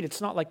guaranteed.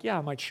 It's not like, yeah,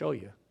 I might show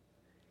you.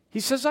 He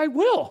says, I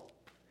will.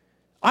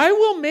 I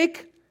will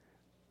make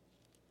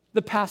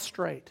the path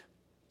straight.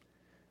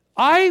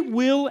 I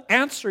will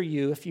answer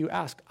you if you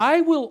ask. I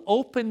will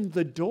open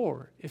the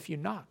door if you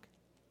knock.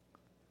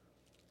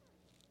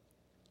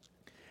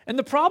 And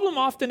the problem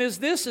often is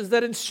this, is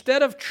that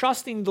instead of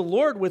trusting the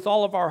Lord with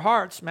all of our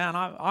hearts, man,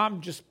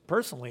 I'm just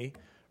personally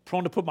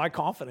prone to put my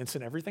confidence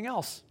in everything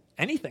else,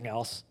 anything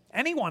else,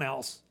 anyone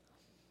else,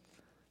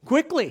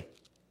 quickly.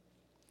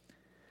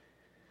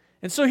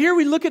 And so here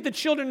we look at the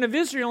children of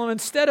Israel, and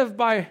instead of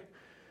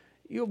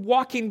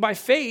walking by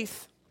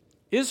faith,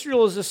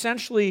 Israel is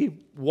essentially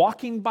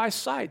walking by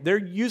sight. They're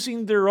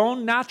using their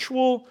own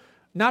natural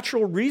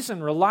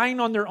reason, relying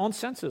on their own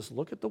senses.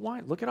 Look at the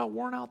wine. Look at how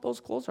worn out those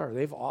clothes are.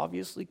 They've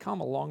obviously come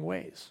a long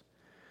ways.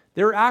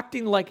 They're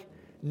acting like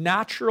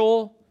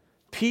natural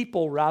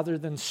people rather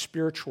than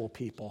spiritual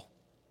people.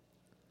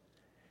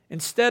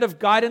 Instead of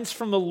guidance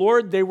from the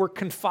Lord, they were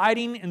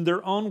confiding in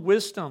their own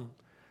wisdom,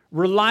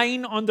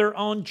 relying on their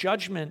own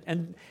judgment,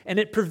 and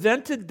it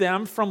prevented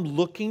them from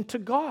looking to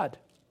God.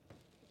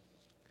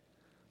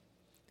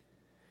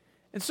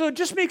 And so it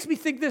just makes me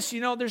think this,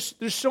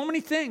 there's so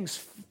many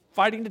things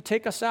fighting to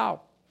take us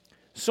out.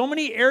 So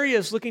many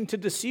areas looking to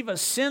deceive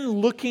us, sin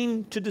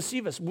looking to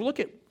deceive us.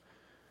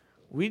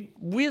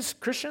 We as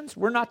Christians,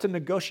 we're not to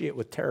negotiate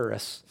with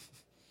terrorists,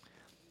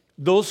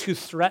 those who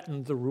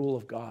threaten the rule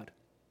of God.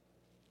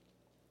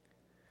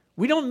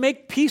 We don't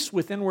make peace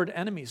with inward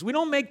enemies. We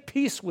don't make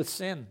peace with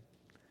sin.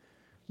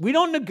 We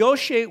don't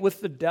negotiate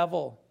with the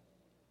devil.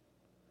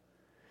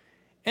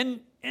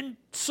 And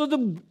so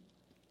the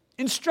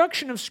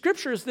instruction of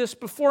Scripture is this: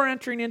 before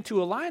entering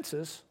into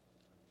alliances,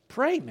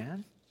 pray,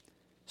 man.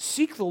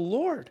 Seek the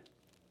Lord.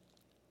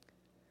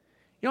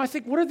 I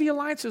think, what are the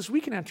alliances we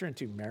can enter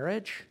into?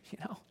 Marriage,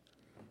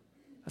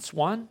 that's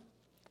one.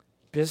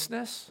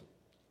 Business,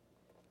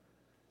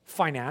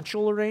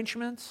 financial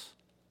arrangements,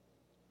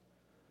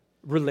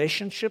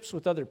 relationships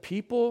with other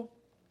people,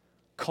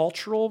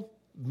 cultural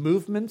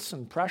movements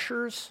and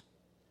pressures.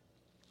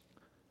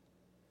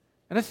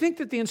 And I think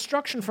that the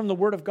instruction from the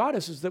Word of God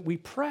is that we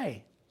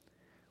pray.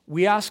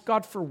 We ask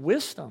God for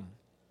wisdom.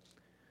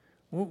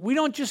 We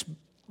don't just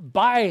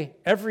buy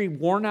every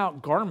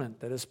worn-out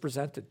garment that is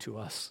presented to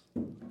us.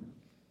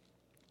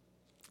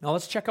 Now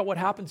let's check out what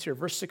happens here.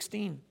 Verse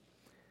 16.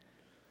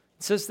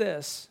 It says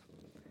this: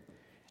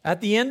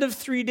 at the end of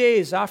 3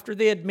 days after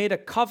they had made a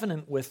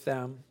covenant with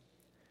them,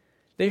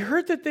 they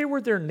heard that they were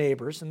their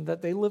neighbors and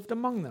that they lived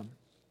among them.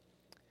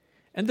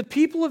 And the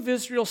people of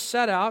Israel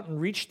set out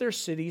and reached their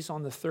cities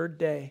on the 3rd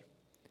day.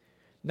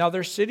 Now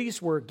their cities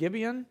were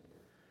Gibeon,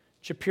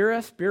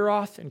 Chephireth,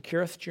 Beeroth, and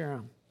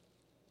Kiriath-Jearim.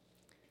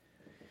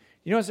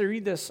 As I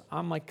read this,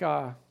 I'm like,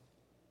 I'm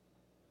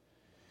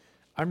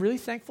really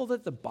thankful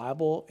that the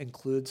Bible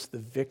includes the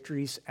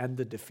victories and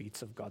the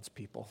defeats of God's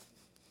people.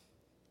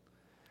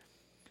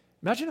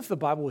 Imagine if the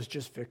Bible was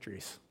just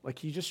victories.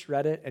 Like, you just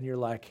read it and you're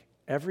like,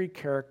 every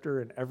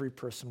character and every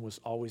person was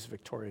always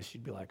victorious.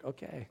 You'd be like,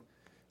 okay,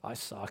 I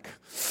suck.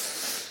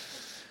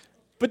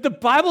 But the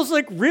Bible's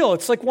like real.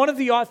 It's like one of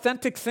the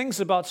authentic things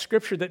about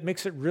Scripture that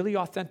makes it really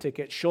authentic.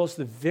 It shows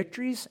the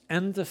victories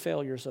and the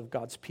failures of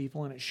God's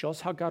people, and it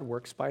shows how God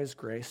works by His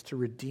grace to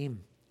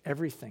redeem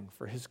everything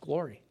for His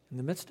glory in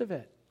the midst of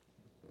it.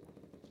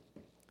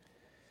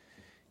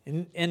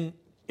 And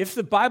if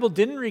the Bible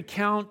didn't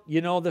recount,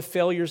 the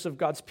failures of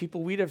God's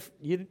people, we'd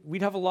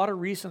have a lot of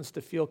reasons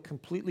to feel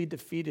completely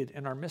defeated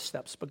in our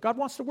missteps. But God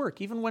wants to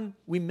work even when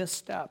we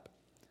misstep.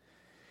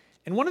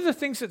 And one of the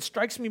things that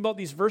strikes me about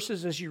these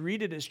verses as you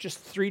read it is just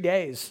 3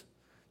 days.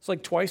 It's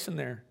like twice in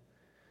there.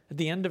 At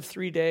the end of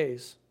 3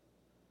 days.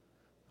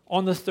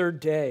 On the 3rd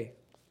day.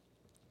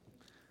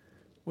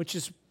 Which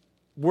is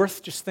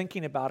worth just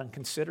thinking about and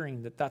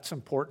considering that's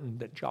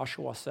important that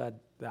Joshua said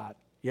that.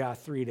 Yeah,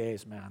 3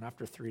 days, man.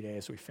 After 3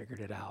 days, we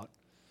figured it out.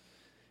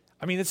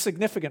 I mean, it's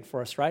significant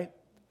for us, right?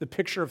 The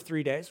picture of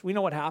 3 days. We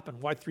know what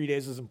happened, why 3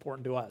 days is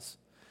important to us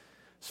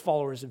as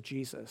followers of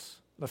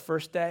Jesus. The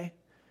first day,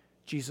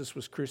 Jesus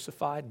was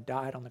crucified and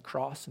died on the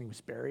cross, and He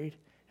was buried.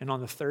 And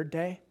on the 3rd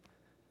day,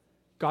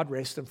 God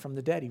raised Him from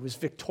the dead. He was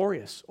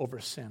victorious over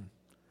sin,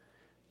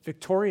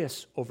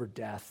 victorious over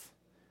death,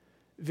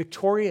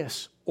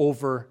 victorious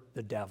over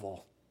the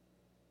devil.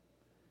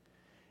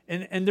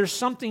 And there's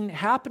something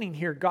happening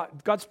here.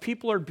 God's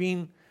people are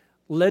being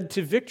led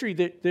to victory.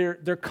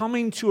 They're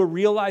coming to a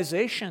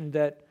realization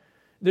that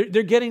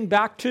they're getting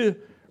back to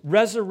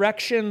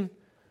resurrection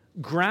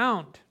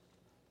ground.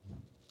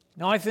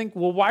 Now I think,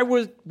 well, why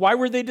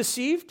were they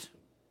deceived?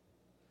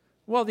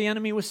 Well, the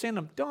enemy was saying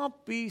to them,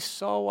 don't be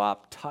so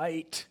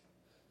uptight.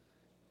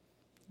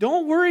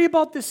 Don't worry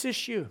about this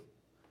issue.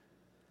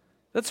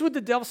 That's what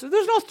the devil said.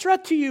 There's no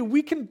threat to you.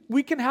 We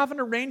can have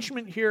an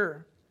arrangement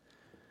here.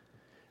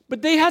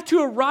 But they had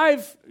to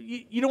arrive,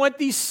 at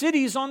these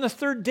cities on the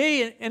 3rd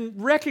day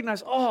and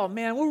recognize, oh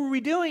man, what were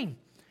we doing?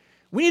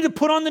 We need to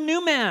put on the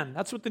new man.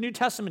 That's what the New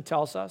Testament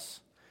tells us.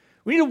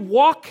 We need to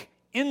walk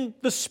in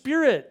the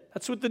Spirit.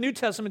 That's what the New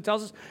Testament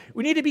tells us.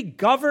 We need to be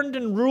governed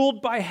and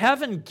ruled by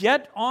heaven.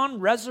 Get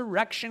on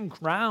resurrection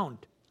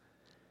ground.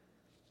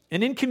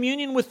 And in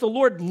communion with the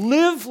Lord,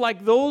 live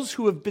like those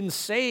who have been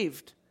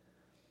saved.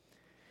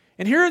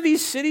 And here are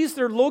these cities.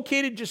 They're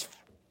located just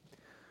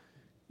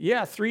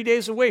 3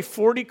 days away,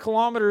 40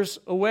 kilometers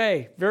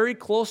away, very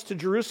close to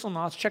Jerusalem.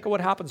 Now let's check out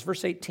what happens.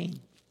 Verse 18.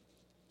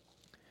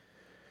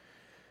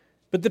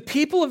 But the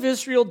people of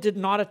Israel did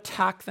not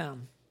attack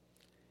them,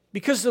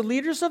 because the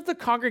leaders of the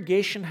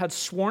congregation had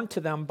sworn to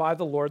them by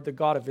the Lord, the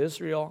God of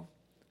Israel.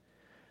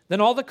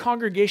 Then all the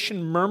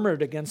congregation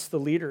murmured against the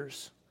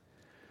leaders.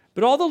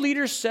 But all the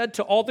leaders said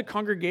to all the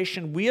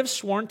congregation, we have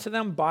sworn to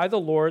them by the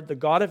Lord, the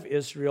God of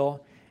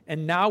Israel,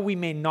 and now we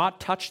may not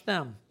touch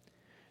them.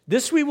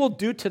 This we will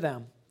do to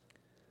them.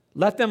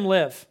 Let them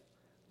live,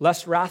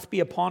 lest wrath be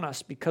upon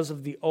us because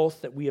of the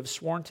oath that we have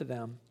sworn to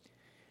them.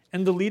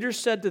 And the leaders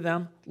said to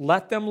them,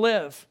 let them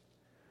live.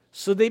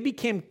 So they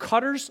became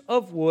cutters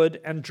of wood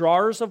and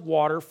drawers of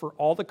water for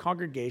all the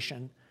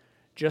congregation,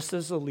 just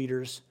as the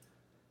leaders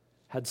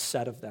had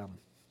said of them.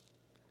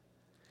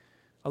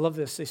 I love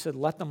this. They said,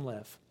 let them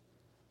live.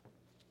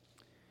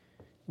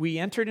 We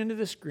entered into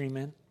this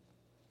agreement.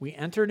 We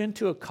entered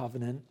into a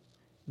covenant.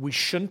 We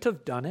shouldn't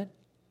have done it.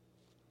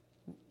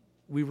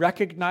 We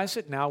recognize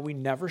it now. We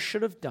never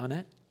should have done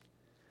it.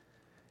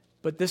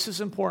 But this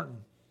is important.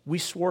 We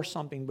swore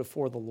something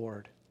before the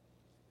Lord.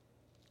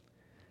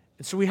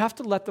 And so we have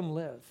to let them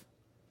live.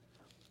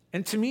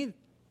 And to me,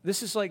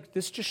 this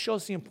just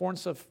shows the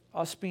importance of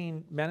us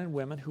being men and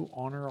women who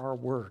honor our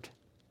word.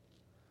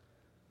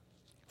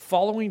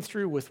 Following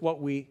through with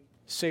what we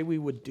say we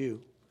would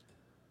do.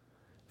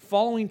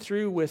 Following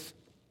through with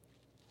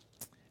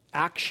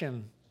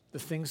action, the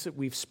things that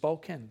we've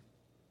spoken.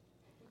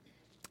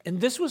 And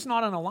this was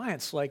not an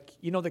alliance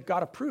that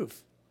God approved,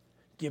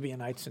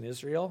 Gibeonites and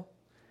Israel.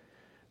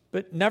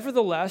 But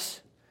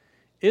nevertheless,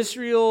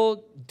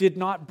 Israel did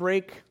not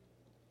break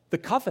the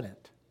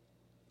covenant.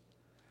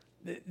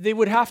 They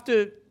would have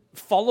to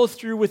follow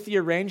through with the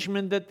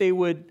arrangement that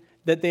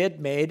they had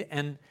made,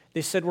 and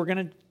they said, we're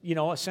going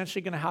to,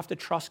 essentially going to have to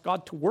trust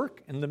God to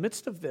work in the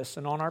midst of this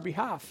and on our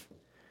behalf.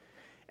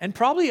 And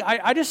probably,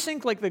 I just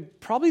think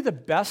probably the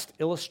best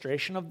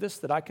illustration of this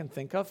that I can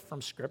think of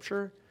from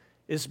Scripture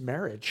is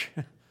marriage.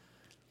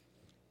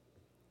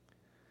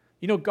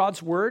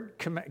 God's word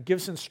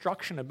gives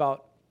instruction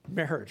about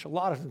marriage, a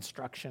lot of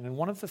instruction. And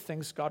one of the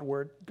things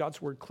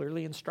God's word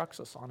clearly instructs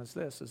us on is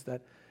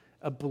that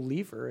a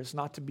believer is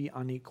not to be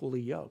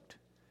unequally yoked.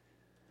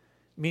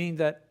 Meaning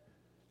that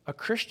a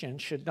Christian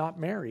should not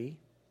marry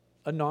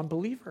a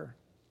non-believer.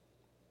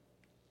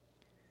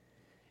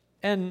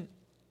 And,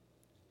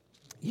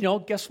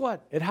 guess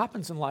what? It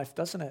happens in life,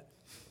 doesn't it?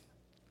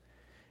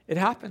 It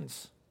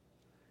happens.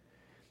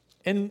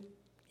 And,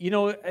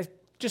 I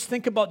just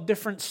think about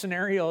different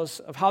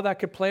scenarios of how that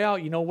could play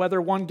out.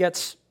 Whether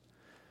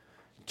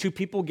two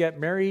people get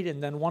married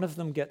and then one of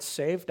them gets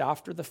saved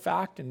after the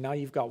fact, and now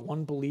you've got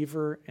one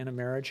believer in a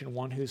marriage and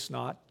one who's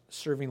not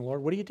serving the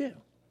Lord. What do you do?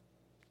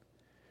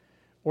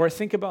 Or I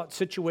think about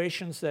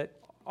situations that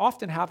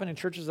often happen in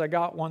churches. I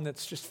got one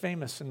that's just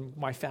famous in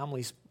my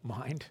family's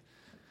mind,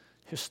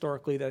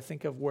 historically, that I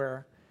think of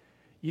where,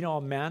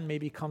 a man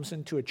maybe comes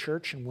into a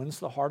church and wins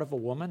the heart of a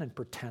woman and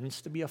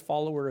pretends to be a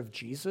follower of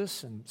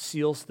Jesus and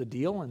seals the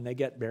deal, and they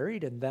get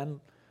married, and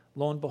then,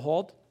 lo and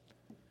behold,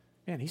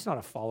 man, he's not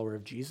a follower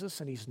of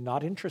Jesus, and he's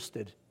not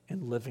interested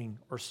in living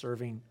or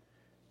serving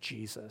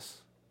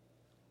Jesus.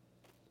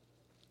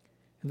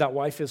 And that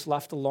wife is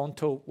left alone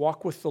to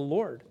walk with the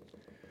Lord.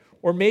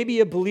 Or maybe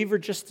a believer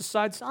just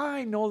decides,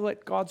 I know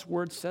what God's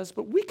word says,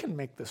 but we can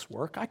make this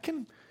work. I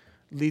can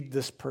lead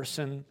this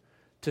person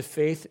to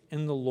faith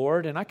in the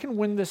Lord, and I can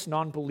win this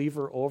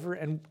non-believer over.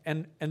 And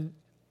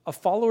a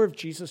follower of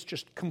Jesus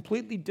just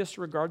completely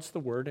disregards the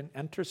word and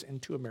enters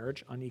into a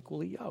marriage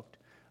unequally yoked.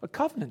 A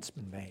covenant's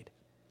been made.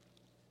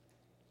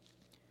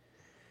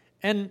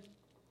 And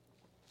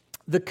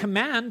the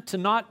command to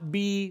not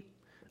be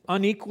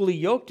unequally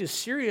yoked is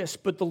serious,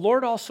 but the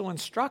Lord also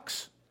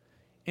instructs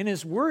in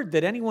his word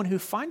that anyone who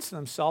finds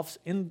themselves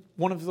in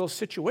one of those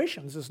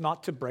situations is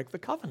not to break the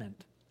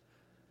covenant.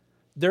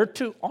 They're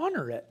to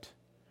honor it.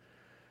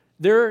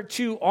 They're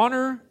to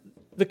honor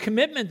the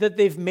commitment that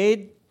they've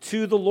made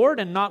to the Lord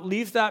and not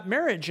leave that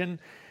marriage.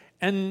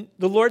 And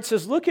the Lord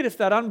says, look, if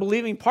that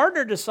unbelieving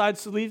partner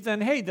decides to leave,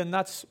 then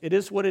it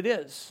is what it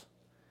is.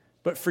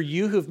 But for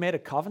you who've made a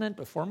covenant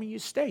before me, you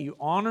stay. You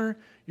honor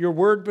your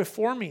word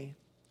before me.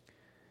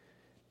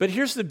 But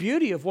here's the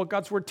beauty of what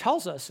God's word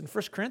tells us in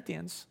 1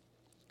 Corinthians.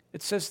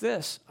 It says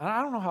this.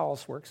 I don't know how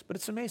else works, but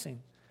it's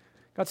amazing.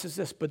 God says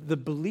this, but the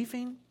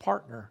believing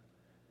partner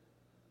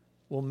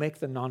will make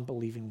the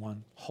non-believing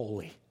one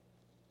holy.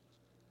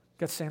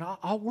 God's saying,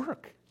 I'll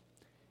work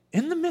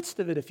in the midst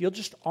of it if you'll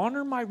just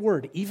honor my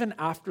word, even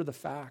after the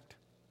fact.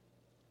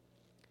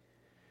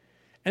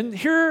 And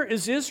here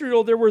is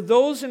Israel. There were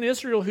those in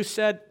Israel who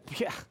said,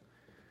 yeah,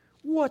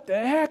 what the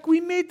heck?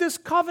 We made this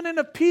covenant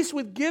of peace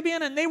with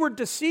Gibeon and they were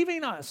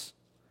deceiving us.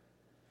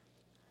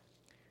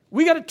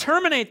 We got to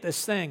terminate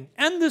this thing,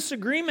 end this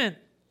agreement.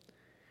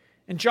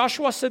 And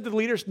Joshua said to the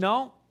leaders,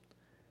 no,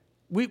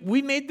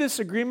 we made this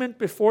agreement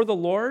before the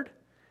Lord.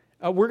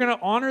 We're going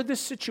to honor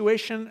this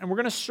situation, and we're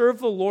going to serve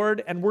the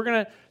Lord, and we're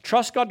going to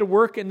trust God to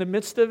work in the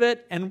midst of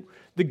it. And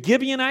the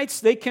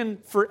Gibeonites, they can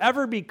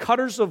forever be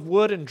cutters of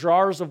wood and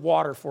drawers of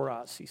water for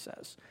us, he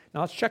says.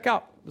 Now let's check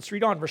out. Let's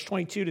read on, verse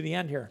 22 to the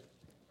end here.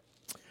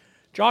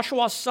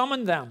 Joshua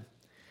summoned them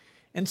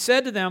and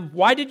said to them,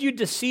 why did you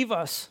deceive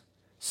us,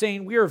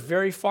 saying, we are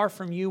very far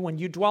from you when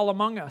you dwell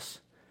among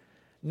us?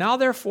 Now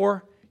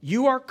therefore,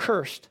 you are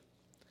cursed,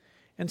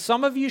 and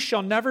some of you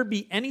shall never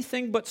be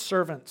anything but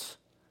servants,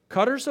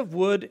 cutters of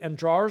wood and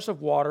drawers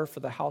of water for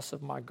the house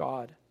of my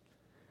God.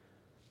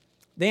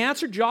 They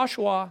answered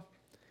Joshua,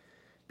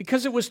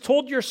 because it was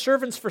told your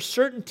servants for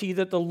certainty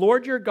that the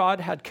Lord your God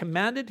had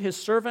commanded his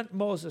servant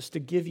Moses to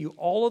give you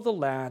all of the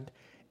land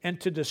and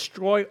to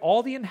destroy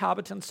all the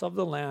inhabitants of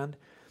the land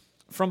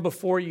from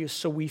before you.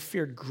 So we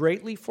feared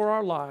greatly for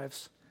our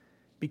lives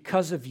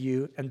because of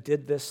you and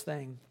did this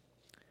thing.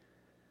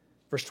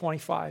 Verse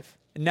 25,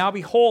 and now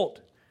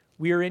behold,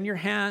 we are in your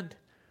hand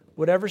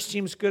whatever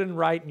seems good and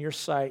right in your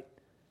sight,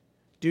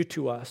 do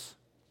to us,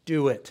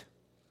 do it.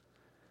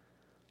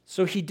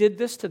 So he did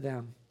this to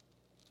them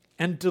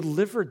and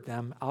delivered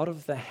them out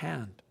of the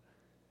hand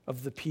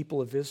of the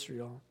people of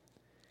Israel.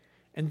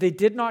 And they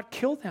did not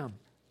kill them.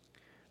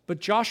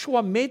 But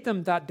Joshua made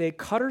them that day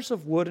cutters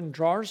of wood and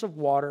drawers of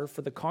water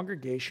for the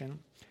congregation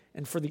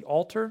and for the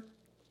altar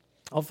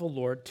of the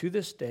Lord to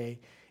this day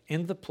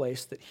in the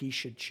place that he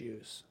should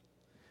choose.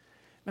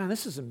 Man,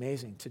 this is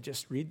amazing to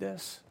just read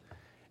this.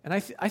 And I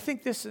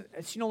think this,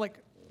 it's,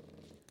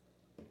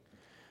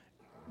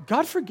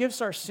 God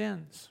forgives our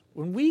sins.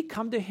 When we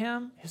come to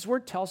him, his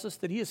word tells us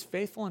that he is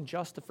faithful and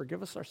just to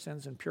forgive us our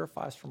sins and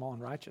purify us from all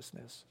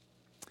unrighteousness.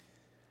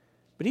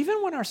 But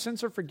even when our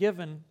sins are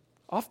forgiven,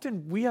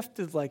 often we have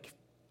to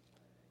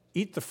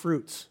eat the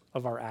fruits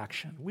of our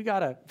action. We got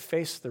to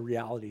face the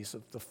realities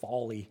of the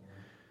folly.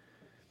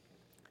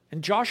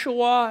 And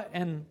Joshua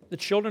and the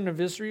children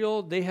of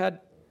Israel, they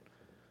had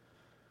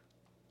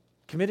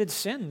committed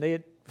sin. They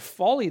had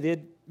folly. They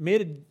had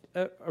made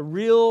a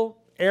real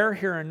error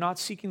here in not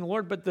seeking the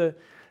Lord. But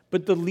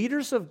the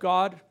leaders of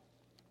God,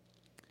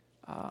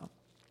 the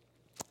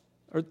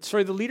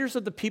leaders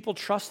of the people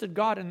trusted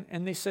God,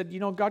 and they said,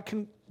 God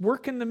can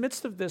work in the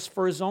midst of this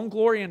for his own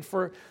glory and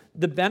for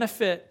the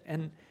benefit.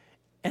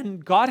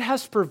 And God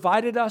has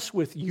provided us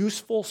with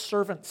useful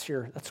servants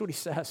here. That's what he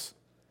says,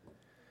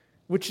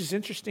 which is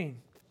interesting.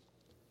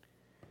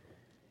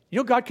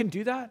 God can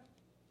do that.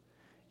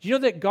 You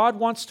know that God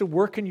wants to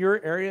work in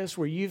your areas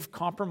where you've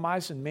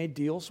compromised and made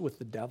deals with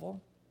the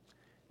devil?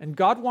 And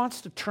God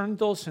wants to turn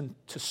those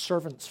into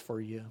servants for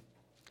you.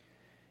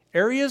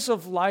 Areas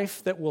of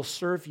life that will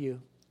serve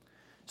you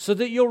so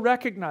that you'll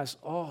recognize,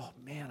 oh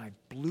man, I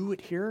blew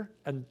it here.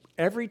 And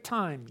every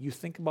time you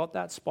think about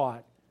that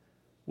spot,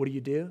 what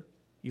do?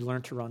 You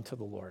learn to run to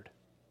the Lord.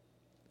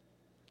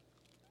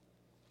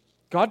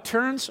 God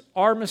turns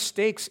our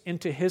mistakes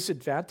into his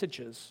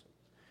advantages.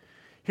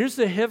 Here's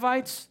the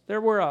Hivites.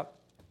 There were a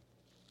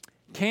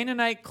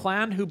Canaanite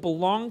clan who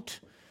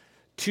belonged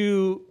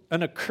to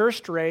an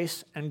accursed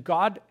race, and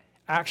God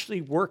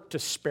actually worked to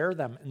spare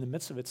them in the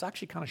midst of it. It's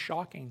actually kind of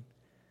shocking.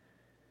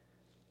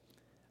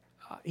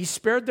 He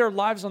spared their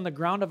lives on the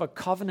ground of a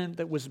covenant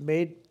that was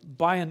made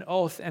by an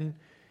oath, and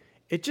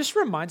it just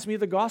reminds me of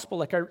the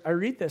gospel. I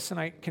read this, and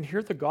I can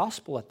hear the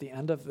gospel at the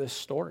end of this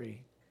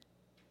story.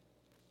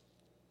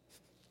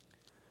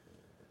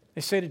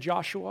 They say to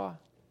Joshua,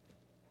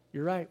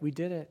 you're right, we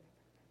did it.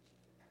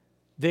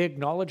 They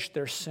acknowledged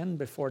their sin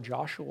before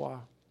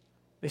Joshua.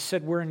 They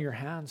said, we're in your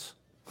hands.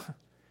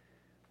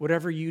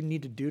 Whatever you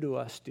need to do to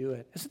us, do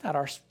it. Isn't that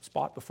our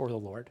spot before the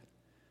Lord?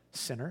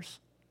 Sinners.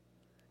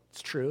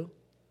 It's true.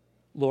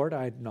 Lord,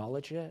 I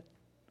acknowledge it.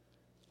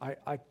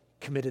 I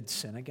committed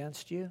sin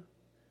against you.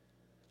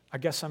 I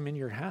guess I'm in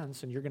your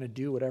hands, and you're going to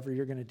do whatever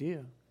you're going to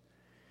do.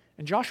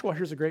 And Joshua,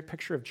 here's a great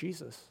picture of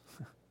Jesus.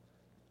 He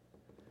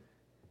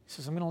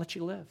says, I'm going to let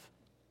you live.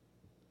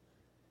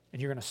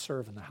 And you're going to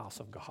serve in the house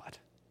of God.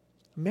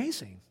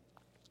 Amazing.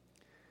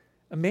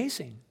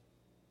 Amazing.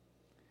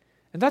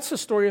 And that's the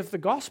story of the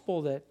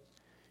gospel, that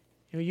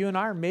you and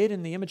I are made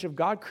in the image of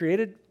God,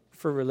 created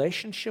for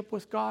relationship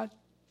with God.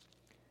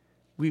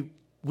 We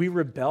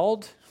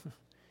rebelled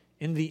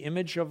in the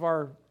image of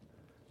our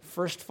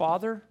first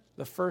father,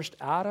 the first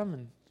Adam,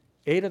 and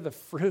ate of the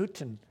fruit,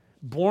 and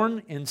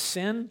born in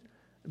sin,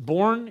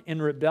 born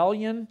in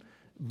rebellion,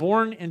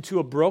 born into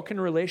a broken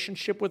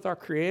relationship with our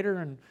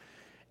Creator,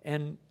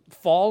 and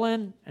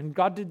fallen. And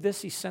God did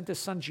this. He sent his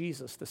son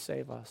Jesus to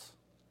save us.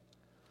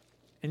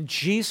 And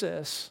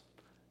Jesus,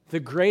 the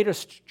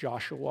greatest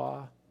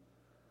Joshua,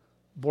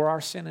 bore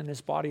our sin in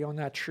his body on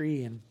that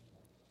tree and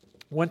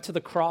went to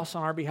the cross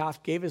on our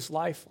behalf, gave his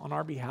life on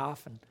our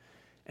behalf,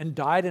 and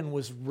died and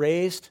was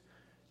raised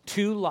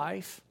to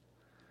life,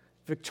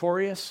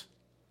 victorious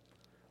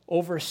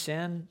over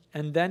sin.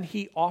 And then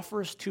he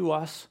offers to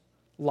us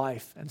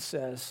life and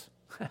says,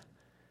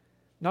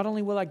 not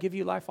only will I give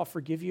you life, I'll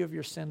forgive you of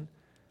your sin.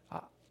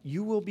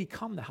 You will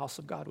become the house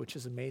of God, which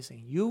is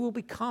amazing. You will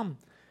become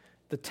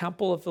the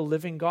temple of the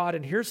living God.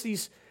 And here's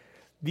these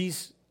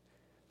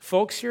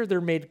folks here. They're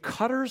made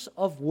cutters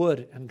of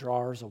wood and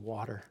drawers of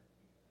water.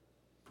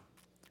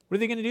 What are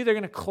they going to do? They're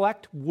going to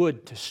collect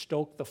wood to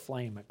stoke the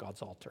flame at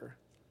God's altar.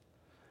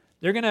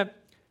 They're going to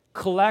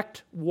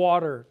collect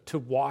water to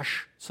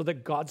wash so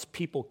that God's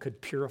people could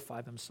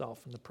purify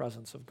themselves in the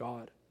presence of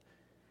God.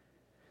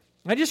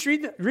 I just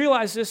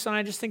realize this, and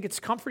I just think it's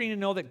comforting to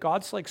know that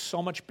God's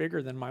so much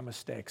bigger than my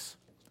mistakes.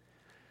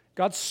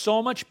 God's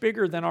so much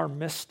bigger than our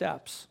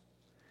missteps.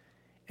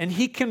 And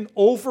he can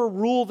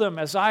overrule them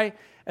as I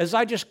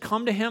just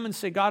come to him and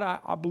say,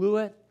 God, I blew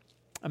it.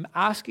 I'm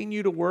asking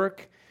you to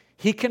work.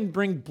 He can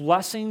bring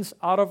blessings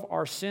out of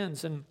our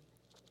sins. And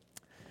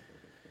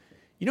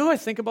you know who I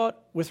think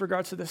about with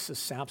regards to this is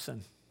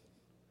Samson.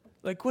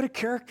 What a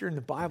character in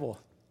the Bible.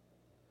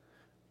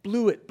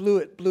 Blew it.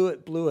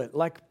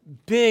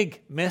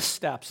 Big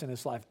missteps in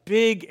his life,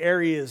 big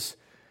areas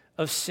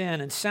of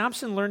sin. And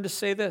Samson learned to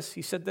say this.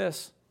 He said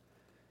this,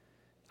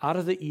 out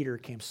of the eater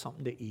came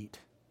something to eat.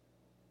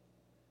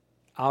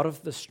 out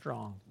of the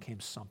strong came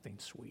something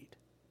sweet.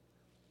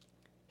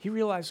 He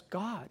realized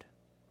God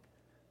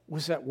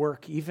was at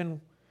work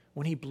even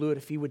when he blew it,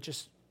 if he would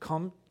just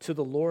come to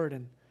the Lord.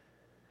 And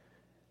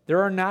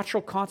there are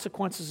natural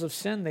consequences of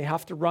sin. They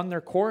have to run their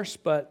course,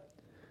 but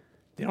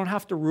they don't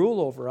have to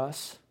rule over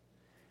us.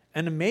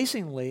 And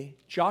amazingly,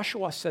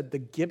 Joshua said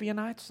the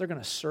Gibeonites, they're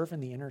going to serve in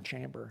the inner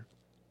chamber.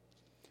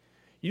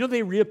 You know,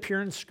 they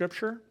reappear in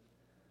Scripture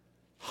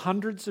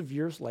hundreds of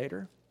years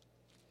later.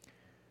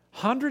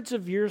 Hundreds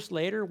of years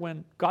later,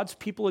 when God's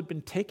people had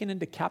been taken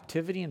into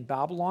captivity in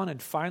Babylon, and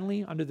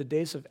finally, under the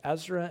days of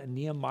Ezra and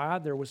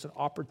Nehemiah, there was an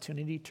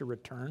opportunity to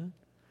return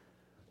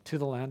to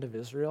the land of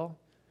Israel,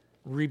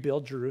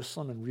 rebuild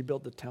Jerusalem and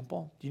rebuild the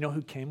temple. Do you know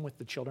who came with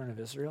the children of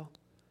Israel?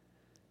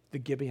 The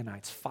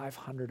Gibeonites,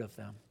 500 of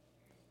them.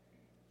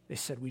 They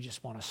said, we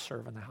just want to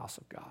serve in the house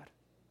of God.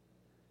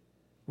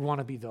 We want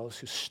to be those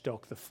who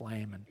stoke the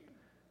flame and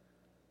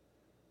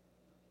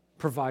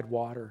provide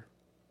water.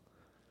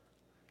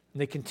 And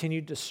they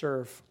continued to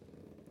serve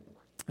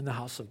in the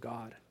house of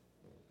God.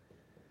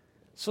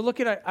 So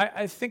look at,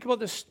 I think about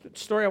this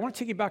story. I want to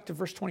take you back to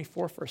verse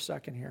 24 for a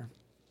second here.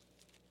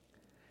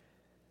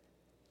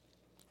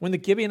 When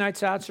the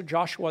Gibeonites answered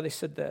Joshua, they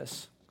said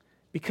this,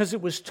 because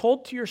it was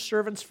told to your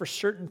servants for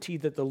certainty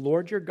that the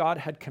Lord your God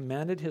had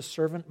commanded his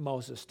servant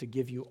Moses to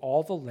give you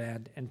all the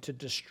land and to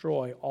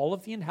destroy all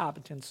of the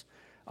inhabitants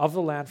of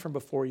the land from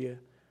before you.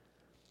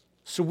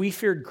 So we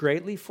feared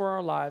greatly for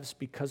our lives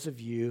because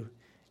of you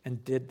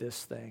and did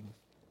this thing.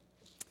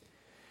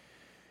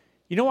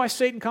 You know why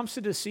Satan comes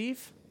to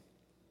deceive?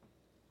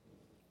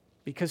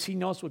 Because he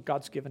knows what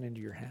God's given into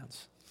your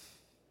hands.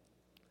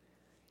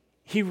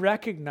 He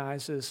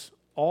recognizes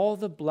all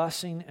the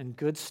blessing and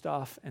good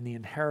stuff and the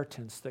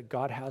inheritance that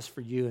God has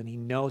for you, and he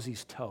knows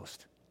he's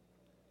toast.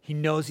 He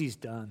knows he's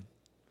done.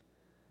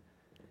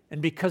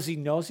 And because he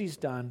knows he's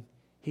done,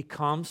 he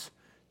comes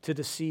to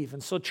deceive.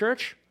 And so,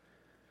 church,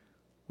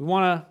 we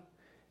want to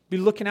be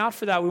looking out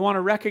for that. We want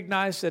to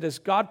recognize that as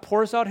God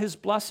pours out his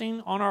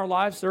blessing on our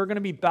lives, there are going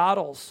to be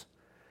battles.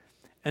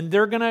 And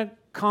they're going to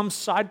come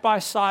side by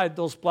side,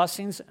 those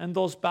blessings and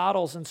those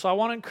battles. And so I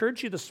want to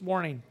encourage you this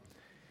morning,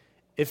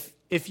 if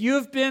you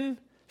have been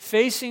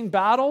facing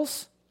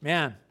battles,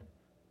 man,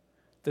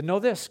 then know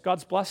this,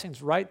 God's blessing's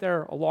right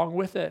there along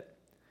with it.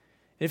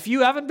 If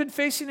you haven't been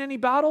facing any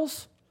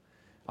battles,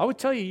 I would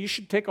tell you, you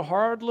should take a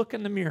hard look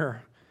in the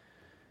mirror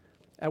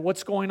at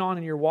what's going on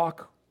in your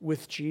walk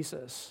with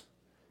Jesus,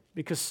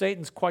 because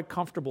Satan's quite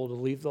comfortable to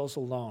leave those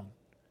alone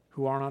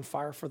who aren't on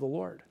fire for the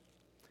Lord.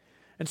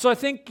 And so I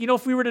think,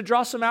 if we were to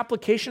draw some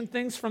application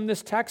things from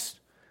this text,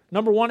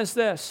 number one is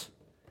this: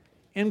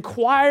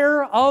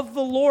 inquire of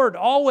the Lord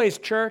always,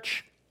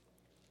 church.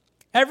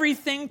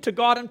 Everything to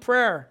God in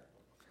prayer.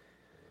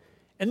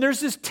 And there's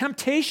this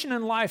temptation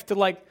in life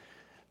to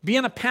be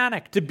in a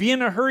panic, to be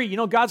in a hurry.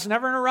 God's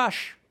never in a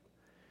rush.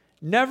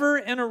 Never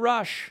in a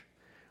rush.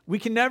 We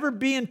can never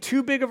be in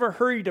too big of a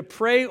hurry to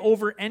pray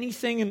over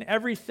anything and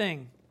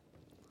everything.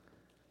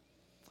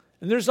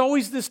 And there's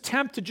always this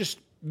temptation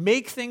to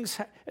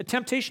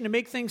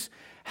make things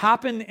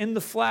happen in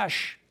the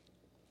flesh.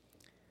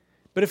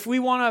 But if we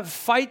want to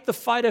fight the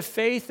fight of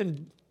faith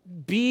and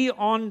be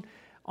on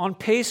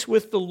pace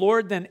with the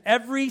Lord, then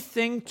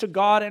everything to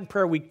God in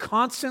prayer. We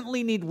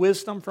constantly need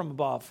wisdom from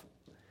above.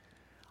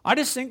 I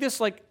just think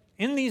this,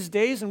 in these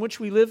days in which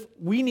we live,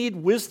 we need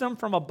wisdom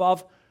from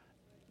above.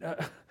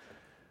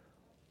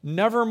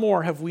 Never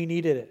more have we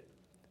needed it.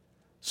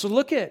 So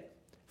look at,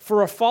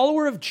 for a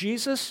follower of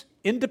Jesus,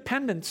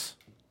 independence.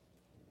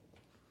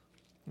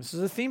 This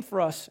is a theme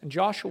for us in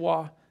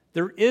Joshua.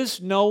 There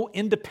is no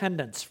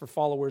independence for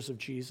followers of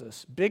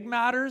Jesus. Big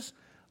matters,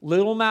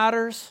 little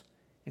matters,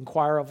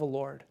 inquire of the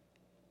Lord.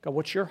 God,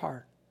 what's your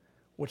heart?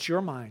 What's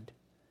your mind?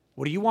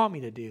 What do you want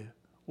me to do?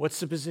 What's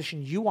the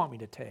position you want me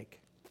to take?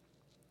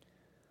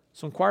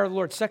 So inquire of the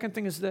Lord. Second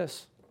thing is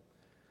this: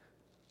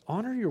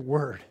 honor your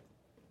word.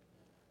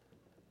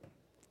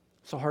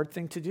 It's a hard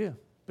thing to do,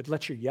 but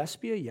let your yes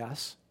be a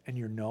yes and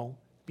your no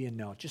be a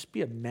no. Just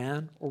be a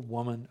man or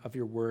woman of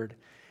your word.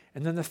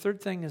 And then the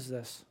third thing is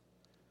this: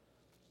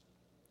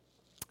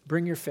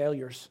 bring your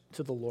failures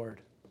to the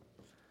Lord.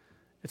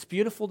 It's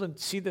beautiful to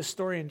see this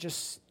story and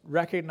just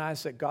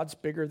recognize that God's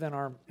bigger than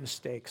our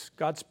mistakes.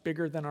 God's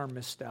bigger than our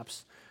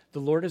missteps. The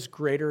Lord is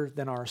greater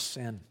than our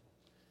sin.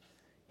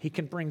 He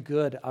can bring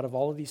good out of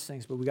all of these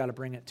things, but we got to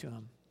bring it to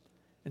him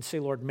and say,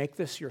 Lord, make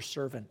this your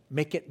servant.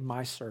 Make it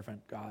my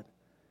servant, God.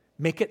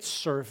 Make it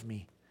serve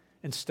me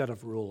instead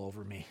of rule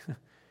over me.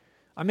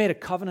 I made a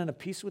covenant of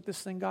peace with this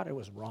thing, God. It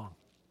was wrong.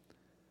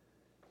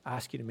 I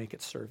ask you to make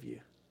it serve you.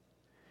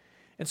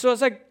 And so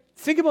as I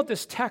think about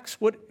this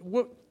text, what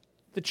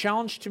the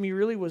challenge to me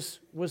really was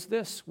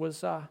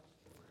the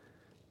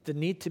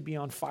need to be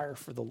on fire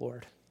for the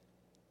Lord.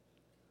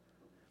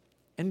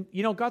 And,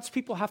 God's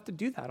people have to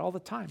do that all the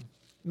time.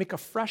 Make a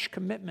fresh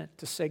commitment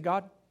to say,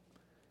 God,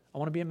 I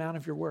want to be a man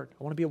of your word.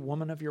 I want to be a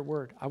woman of your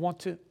word. I want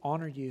to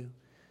honor you.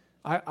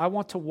 I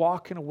want to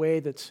walk in a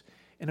way that's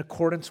in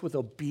accordance with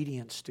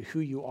obedience to who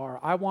you are.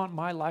 I want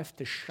my life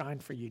to shine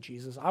for you,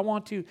 Jesus. I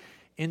want to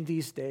in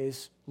these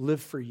days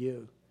live for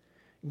you.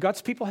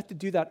 God's people have to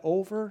do that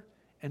over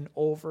and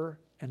over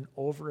and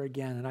over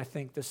again. And I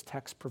think this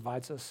text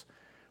provides us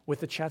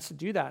with a chance to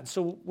do that. And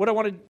so what I want to